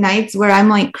absolutely nights where I'm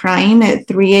like crying at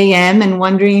 3 a.m. and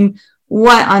wondering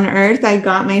what on earth I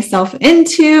got myself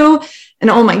into. And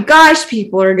oh my gosh,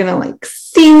 people are going to like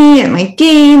see me at my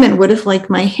game. And what if like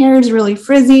my hair is really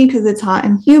frizzy because it's hot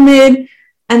and humid?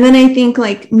 And then I think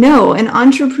like, no, an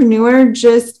entrepreneur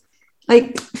just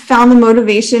like found the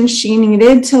motivation she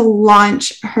needed to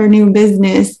launch her new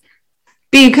business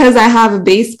because I have a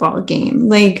baseball game.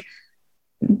 Like,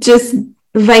 just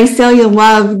Visalia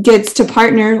Love gets to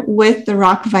partner with the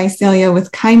Rock Visalia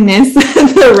with Kindness,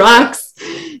 the Rocks,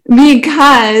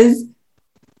 because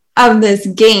of this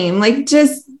game. Like,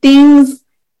 just things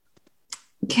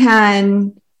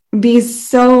can be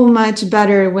so much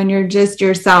better when you're just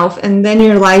yourself, and then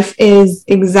your life is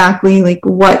exactly like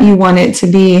what you want it to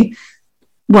be.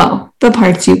 Well, the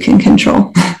parts you can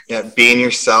control. Yeah, being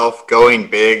yourself, going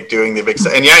big, doing the big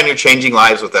stuff. And you're changing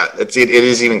lives with that. It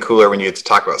is even cooler when you get to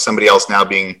talk about somebody else now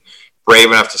being brave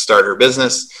enough to start her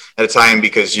business at a time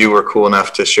because you were cool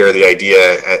enough to share the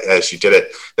idea as you did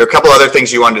it. There are a couple other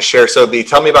things you wanted to share. So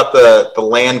tell me about the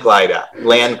Landglide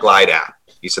app.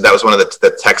 You said that was one of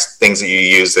the text things that you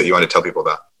use that you want to tell people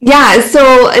about. Yeah,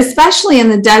 so especially in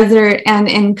the desert and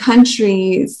in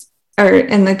countries, or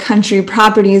in the country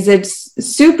properties, it's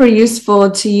super useful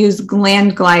to use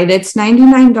Landglide. It's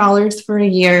 $99 for a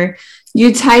year.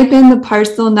 You type in the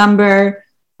parcel number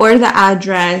or the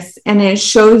address, and it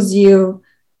shows you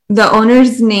the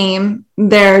owner's name,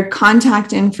 their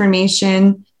contact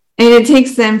information, and it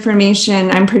takes the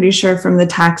information, I'm pretty sure, from the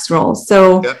tax roll.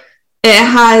 So yep. It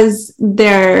has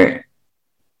their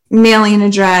mailing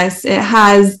address. It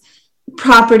has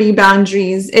property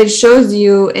boundaries. It shows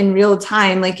you in real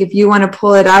time. Like if you want to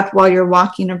pull it up while you're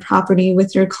walking a property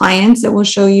with your clients, it will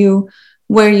show you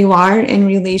where you are in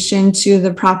relation to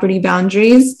the property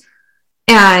boundaries.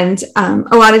 And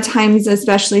a lot of times,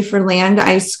 especially for land,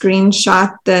 I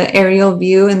screenshot the aerial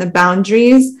view and the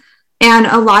boundaries. And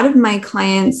a lot of my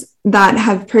clients that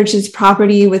have purchased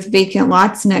property with vacant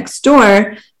lots next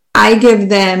door, I give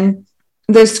them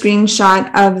the screenshot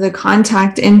of the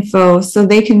contact info so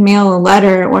they can mail a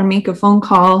letter or make a phone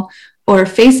call or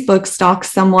Facebook stalk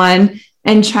someone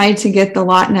and try to get the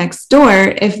lot next door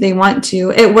if they want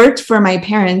to. It worked for my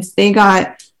parents. They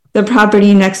got the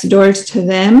property next door to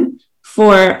them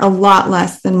for a lot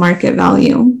less than market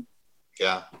value.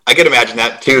 Yeah, I could imagine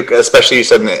that too, especially you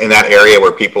said in that area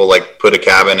where people like put a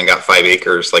cabin and got 5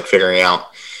 acres, like figuring out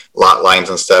lot lines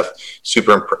and stuff.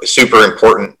 Super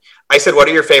important. I said, what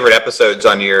are your favorite episodes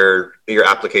on your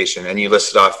application? And you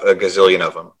listed off a gazillion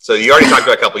of them. So you already talked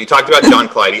about a couple. You talked about John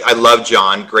Clyde. I love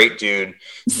John. Great dude.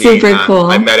 Super cool.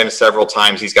 I've met him several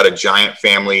times. He's got a giant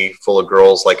family full of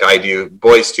girls like I do.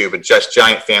 Boys too, but just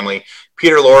giant family.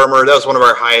 Peter Lorimer, that was one of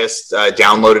our highest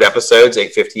downloaded episodes,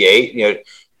 858. You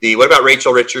know, what about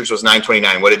Rachel Richards was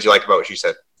 929. What did you like about what she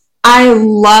said? I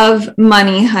love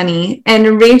Money Honey.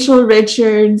 And Rachel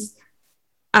Richards,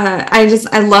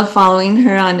 I love following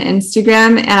her on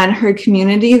Instagram and her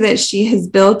community that she has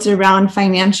built around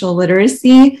financial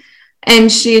literacy. And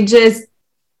she just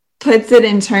puts it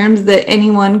in terms that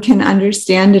anyone can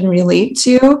understand and relate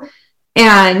to.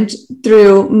 And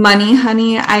through Money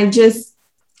Honey, I just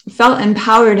felt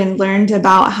empowered and learned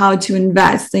about how to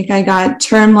invest. Like I got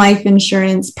term life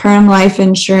insurance, perm life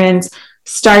insurance,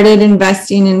 started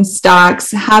investing in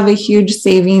stocks, have a huge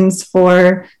savings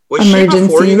for was emergencies. She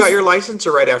before you got your license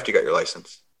or right after you got your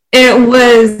license? It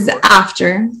was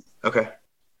after. Okay.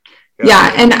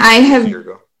 Yeah, and I have. A year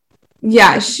ago.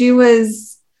 Yeah, she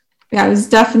was. Yeah, I was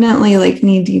definitely like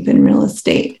knee deep in real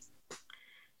estate.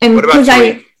 And what about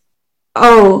Tariq?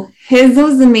 His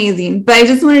was amazing. But I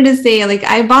just wanted to say, like,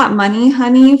 I bought Money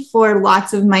Honey for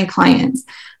lots of my clients.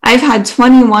 I've had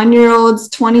 21-year-olds,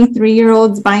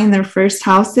 23-year-olds buying their first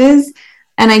houses,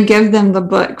 and I give them the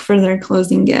book for their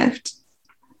closing gift.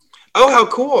 Oh, how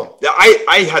cool. Yeah,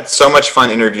 I had so much fun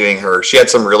interviewing her. She had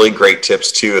some really great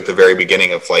tips too at the very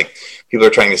beginning of like people are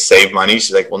trying to save money.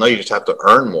 She's like, well, no, you just have to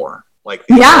earn more. Like,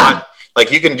 yeah, like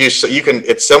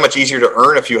it's so much easier to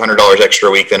earn a few $100s extra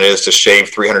a week than it is to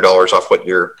shave $300 off what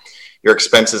your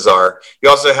expenses are. You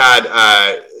also had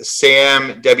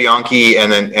Sam Debianchi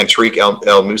and Tariq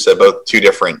El Musa, both two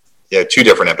different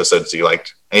episodes that you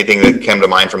liked. Anything that came to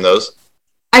mind from those?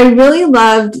 I really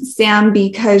loved Sam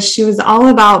because she was all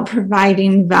about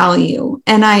providing value.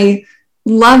 And I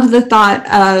love the thought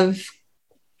of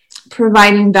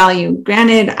providing value.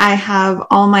 Granted, I have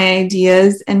all my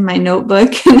ideas in my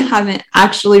notebook and haven't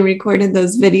actually recorded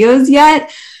those videos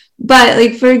yet. But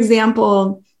like, for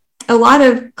example, a lot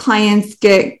of clients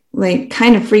get like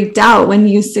kind of freaked out when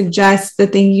you suggest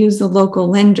that they use a local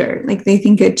lender. Like they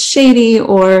think it's shady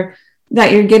or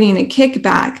that you're getting a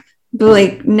kickback. But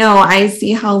like, no, I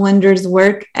see how lenders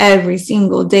work every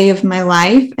single day of my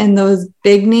life. And those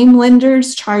big name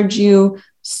lenders charge you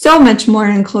so much more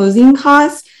in closing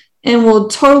costs and will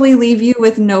totally leave you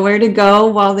with nowhere to go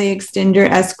while they extend your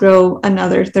escrow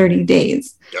another 30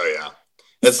 days. Oh,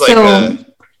 yeah. It's like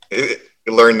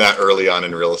you learned that early on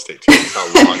in real estate too.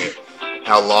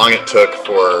 How long it took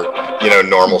for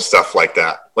normal stuff like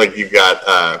that. Like you've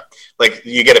got like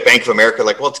you get a Bank of America,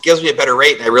 like, well, it gives me a better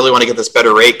rate, and I really want to get this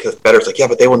better rate because it's like, yeah,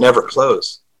 but they will never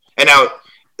close. And now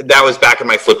that was back in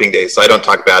my flipping days, so I don't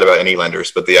talk bad about any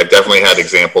lenders, but I've definitely had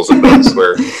examples of those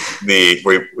where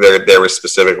there were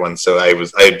specific ones. So I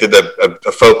did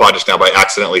a faux pas just now by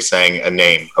accidentally saying a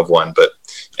name of one, but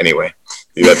anyway,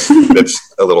 that's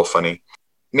a little funny.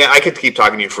 Yeah, I could keep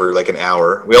talking to you for like an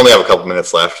hour. We only have a couple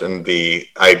minutes left, and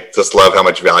I just love how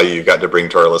much value you've got to bring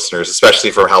to our listeners,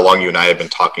 especially for how long you and I have been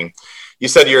talking. You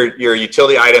said your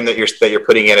utility item that you're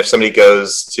putting in, if somebody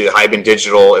goes to Hiban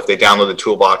Digital, if they download the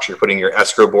toolbox, you're putting your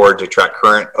escrow board to track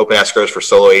current open escrows for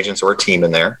solo agents or a team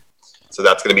in there. So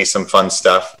that's going to be some fun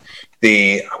stuff.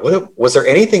 Was there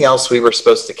anything else we were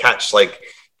supposed to catch? Like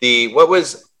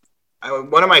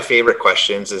one of my favorite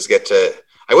questions is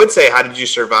I would say, how did you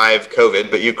survive COVID?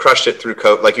 But you crushed it through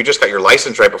COVID. Like you just got your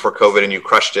license right before COVID and you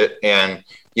crushed it, and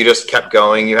you just kept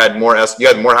going. You had more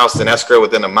house than escrow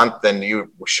within a month than you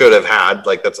should have had.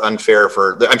 Like that's unfair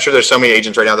I'm sure there's so many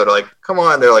agents right now that are like, come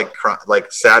on. They're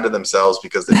like sad to themselves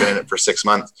because they've been in it for 6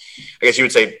 months. I guess you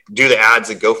would say, do the ads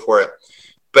and go for it.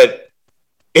 But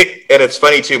it's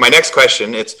funny too. My next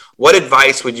question, it's what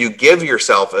advice would you give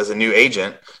yourself as a new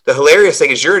agent? The hilarious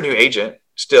thing is you're a new agent.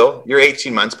 Still, you're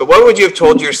 18 months, but what would you have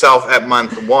told yourself at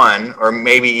month 1 or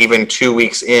maybe even 2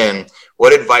 weeks in?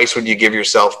 What advice would you give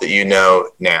yourself that you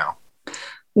know now?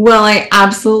 Well, I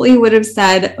absolutely would have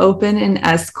said open an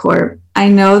S Corp. I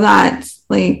know that's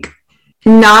like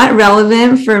not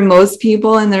relevant for most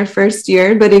people in their first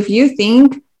year, but if you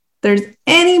think there's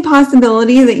any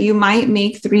possibility that you might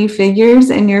make 3 figures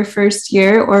in your first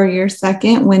year or your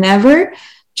second, whenever,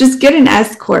 just get an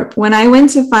S Corp. When I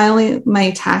went to file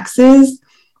my taxes,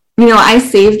 I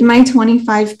saved my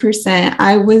 25%.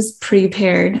 I was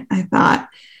prepared, I thought.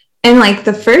 And like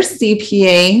the first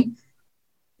CPA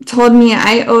told me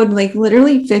I owed like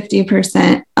literally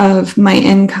 50% of my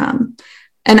income.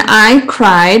 And I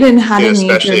cried and had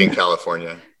especially in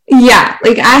California. Yeah,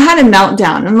 like I had a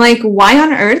meltdown. I'm like, why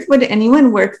on earth would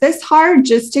anyone work this hard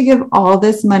just to give all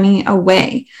this money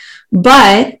away?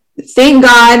 But thank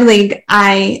God, like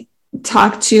I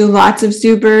talked to lots of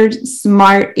super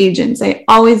smart agents. I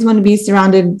always want to be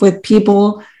surrounded with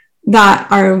people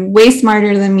that are way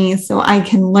smarter than me so I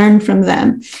can learn from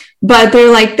them. But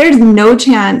they're like, there's no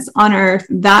chance on earth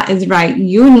that is right.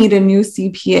 You need a new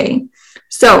CPA.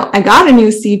 So I got a new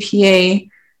CPA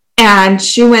and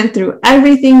she went through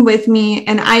everything with me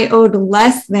and I owed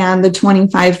less than the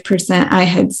 25% I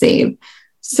had saved.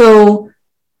 So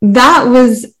that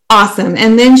was awesome.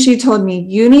 And then she told me,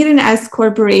 you need an S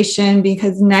corporation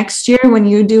because next year when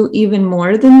you do even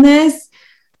more than this,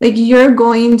 like you're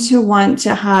going to want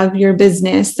to have your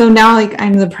business. So now like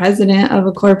I'm the president of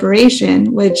a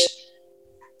corporation, which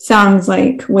sounds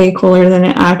like way cooler than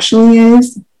it actually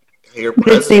is. You're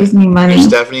president. It saves me money. You're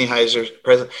Stephanie Heiser,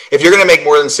 president. If you're going to make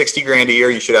more than 60 grand a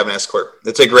year, you should have an S corp.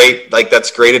 That's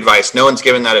that's great advice. No one's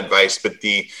given that advice, but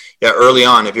early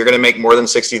on, if you're going to make more than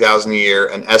 60,000 a year,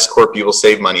 an S corp you will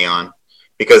save money on,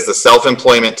 because the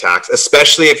self-employment tax,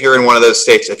 especially if you're in one of those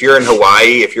states, if you're in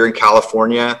Hawaii, if you're in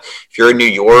California, if you're in New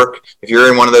York, if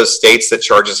you're in one of those states that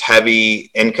charges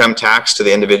heavy income tax to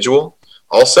the individual.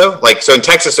 Also, so in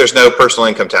Texas, there's no personal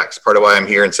income tax. Part of why I'm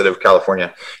here instead of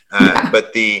California.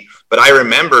 But I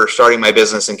remember starting my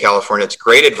business in California. It's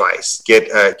great advice. Get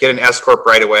an S corp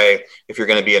right away if you're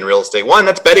going to be in real estate. One,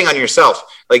 that's betting on yourself.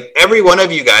 Like every one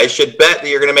of you guys should bet that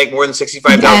you're going to make more than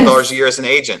 $65,000 a year as an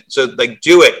agent. So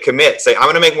do it, commit. Say I'm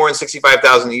going to make more than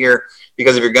 $65,000 a year,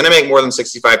 because if you're going to make more than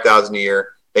 $65,000 a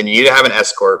year, then you need to have an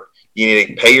S corp. You need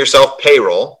to pay yourself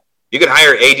payroll. You can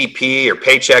hire ADP or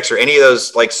Paychex or any of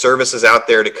those services out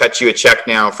there to cut you a check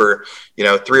now for,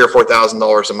 $3,000 or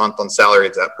 $4,000 a month on salary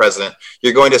as that president.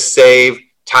 You're going to save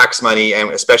tax money.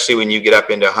 And especially when you get up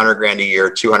into 100 grand a year,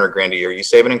 200 grand a year, you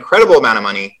save an incredible amount of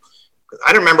money.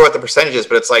 I don't remember what the percentage is,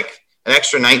 but it's like an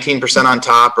extra 19% on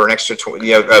top, or an extra,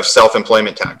 of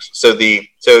self-employment tax. So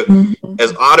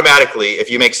as automatically, if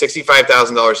you make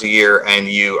 $65,000 a year and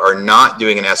you are not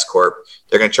doing an S corp,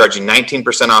 they're going to charge you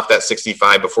 19% off that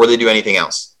 65 before they do anything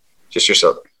else. Just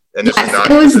yourself. And this is not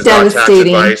devastating. Not tax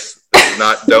advice. This is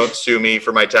not. Don't sue me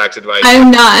for my tax advice. I'm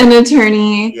not an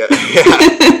attorney.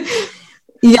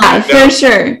 Yeah, for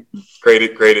sure. Great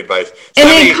advice. And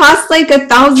it costs like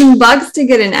 $1,000 to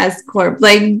get an S corp.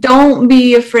 Don't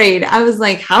be afraid. I was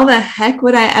like, how the heck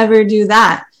would I ever do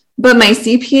that? But my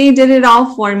CPA did it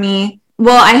all for me.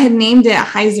 Well, I had named it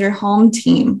Heiser Home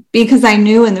Team because I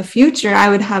knew in the future I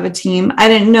would have a team. I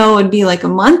didn't know it would be like a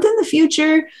month in the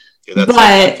future. Yeah, that's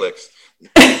like Netflix.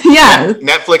 Yeah.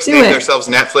 Netflix named themselves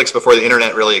Netflix before the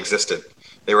internet really existed.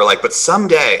 They were like, but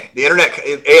someday the internet,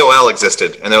 AOL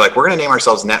existed. And they're like, we're going to name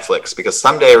ourselves Netflix because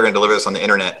someday we're going to deliver this on the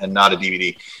internet and not a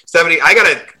DVD. Stephanie, I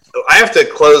have to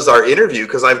close our interview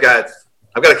because I've got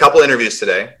a couple interviews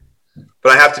today,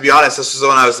 but I have to be honest, this is the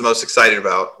one I was the most excited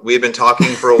about. We had been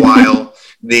talking for a while.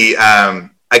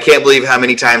 I can't believe how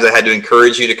many times I had to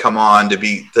encourage you to come on,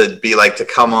 to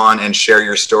come on and share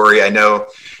your story. I know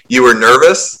you were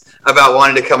nervous about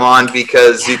wanting to come on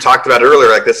because you talked about earlier,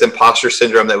 like this imposter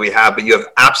syndrome that we have, but you have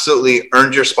absolutely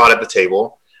earned your spot at the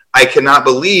table. I cannot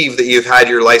believe that you've had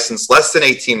your license less than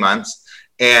 18 months.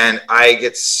 And I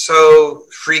get so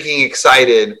freaking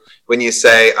excited when you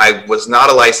say, I was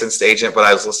not a licensed agent, but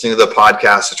I was listening to the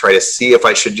podcast to try to see if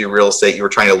I should do real estate. You were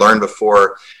trying to learn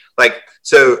before.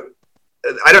 So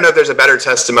I don't know if there's a better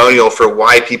testimonial for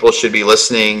why people should be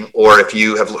listening, or if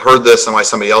you have heard this and why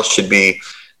somebody else should be.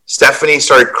 Stephanie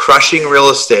started crushing real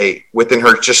estate within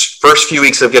her just first few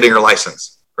weeks of getting her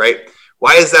license, right?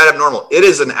 Why is that abnormal? It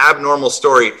is an abnormal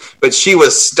story, but she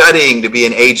was studying to be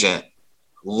an agent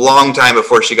long time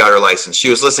before she got her license. She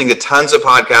was listening to tons of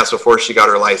podcasts before she got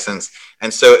her license.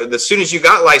 And so as soon as you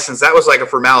got licensed, that was like a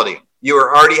formality. You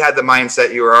already had the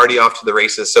mindset. You were already off to the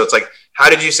races. So it's like, how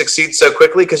did you succeed so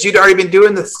quickly? Because you'd already been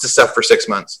doing this stuff for 6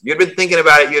 months. You'd been thinking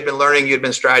about it. You had been learning. You'd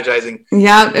been strategizing.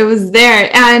 Yeah, it was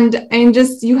there. And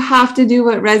just, you have to do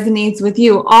what resonates with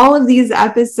you. All of these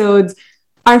episodes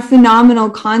are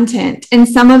phenomenal content. And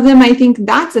some of them, I think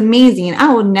that's amazing.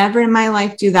 I will never in my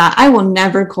life do that. I will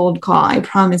never cold call. I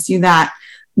promise you that.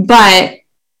 But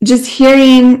just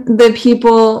hearing the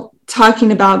people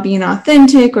talking about being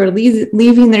authentic or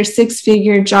leaving their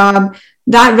 6-figure job,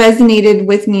 that resonated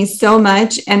with me so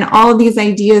much. And all these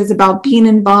ideas about being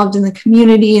involved in the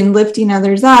community and lifting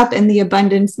others up and the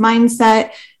abundance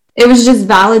mindset, it was just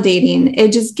validating.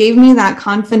 It just gave me that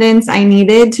confidence I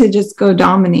needed to just go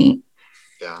dominate.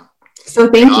 Yeah. So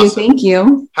thank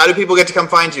you. How do people get to come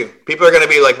find you? People are going to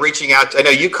be like reaching out. I know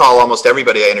you call almost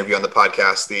everybody I interview on the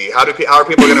podcast. How are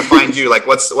people going to find you? Like,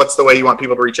 what's the way you want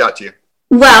people to reach out to you?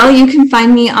 Well, you can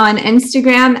find me on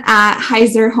Instagram at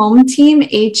Heiser Home Team,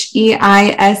 HEISER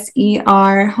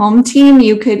Home Team.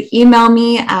 You could email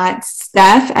me at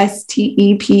Steph,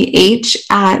 STEPH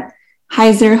at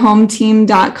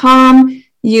HeiserHomeTeam.com.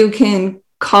 You can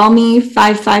call me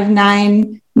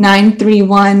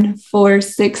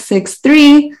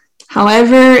 559-931-4663.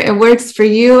 However it works for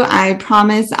you, I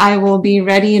promise I will be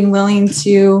ready and willing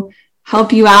to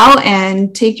help you out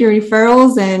and take your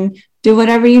referrals and do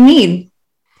whatever you need.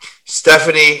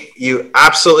 Stephanie, you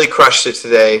absolutely crushed it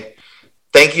today.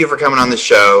 Thank you for coming on the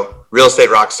show. Real Estate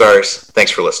Rockstars,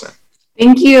 thanks for listening.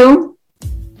 Thank you.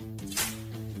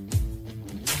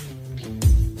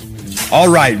 All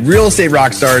right, Real Estate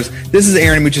Rockstars, this is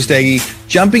Aaron Amuchastegui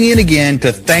jumping in again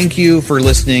to thank you for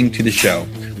listening to the show.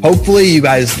 Hopefully you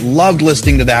guys loved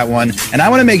listening to that one. And I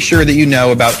want to make sure that you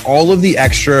know about all of the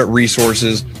extra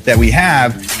resources that we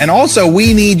have. And also,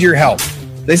 we need your help.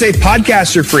 They say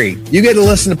podcasts are free. You get to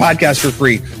listen to podcasts for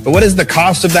free. But what is the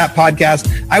cost of that podcast?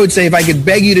 I would say if I could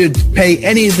beg you to pay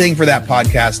anything for that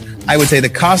podcast, I would say the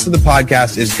cost of the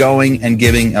podcast is going and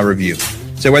giving a review.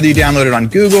 So whether you download it on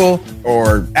Google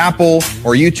or Apple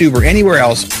or YouTube or anywhere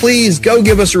else, please go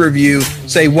give us a review.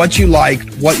 Say what you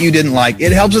liked, what you didn't like.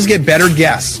 It helps us get better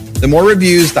guests. The more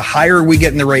reviews, the higher we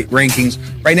get in the rankings.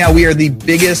 Right now, we are the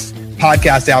biggest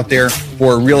podcast out there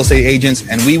for real estate agents,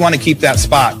 and we want to keep that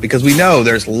spot because we know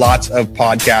there's lots of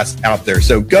podcasts out there.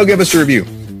 So go give us a review.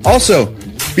 Also,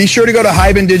 be sure to go to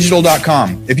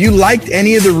hibandigital.com. If you liked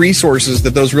any of the resources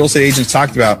that those real estate agents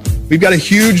talked about, we've got a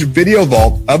huge video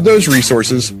vault of those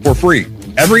resources for free.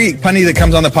 Every penny that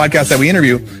comes on the podcast that we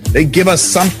interview, they give us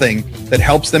something that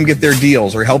helps them get their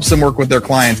deals or helps them work with their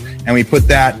clients, and we put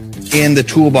that in the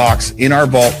toolbox in our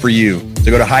vault for you. So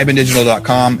go to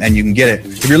hibandigital.com and you can get it.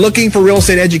 If you're looking for real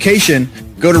estate education,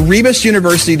 go to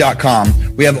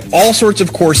rebusuniversity.com. We have all sorts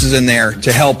of courses in there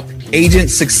to help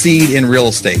agents succeed in real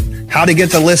estate. How to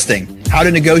get the listing, how to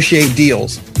negotiate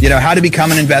deals, how to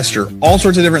become an investor, all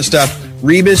sorts of different stuff,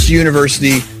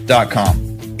 rebusuniversity.com.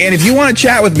 And if you want to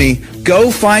chat with me, go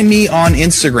find me on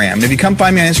Instagram. And if you come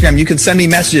find me on Instagram, you can send me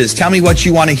messages. Tell me what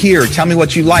you want to hear. Tell me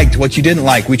what you liked, what you didn't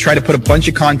like. We try to put a bunch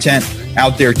of content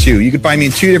out there too. You can find me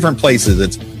in 2 different places.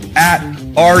 It's at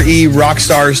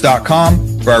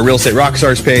rerockstars.com for our Real Estate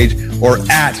Rockstars page, or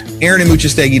at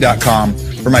aaronamuchastegui.com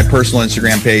for my personal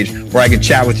Instagram page, where I can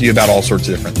chat with you about all sorts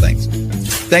of different things.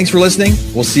 Thanks for listening.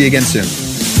 We'll see you again soon.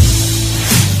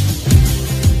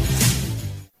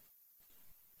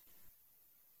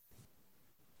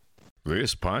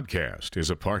 This podcast is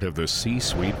a part of the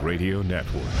C-Suite Radio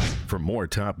Network. For more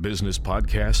top business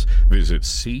podcasts, visit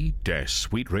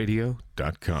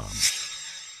c-suiteradio.com.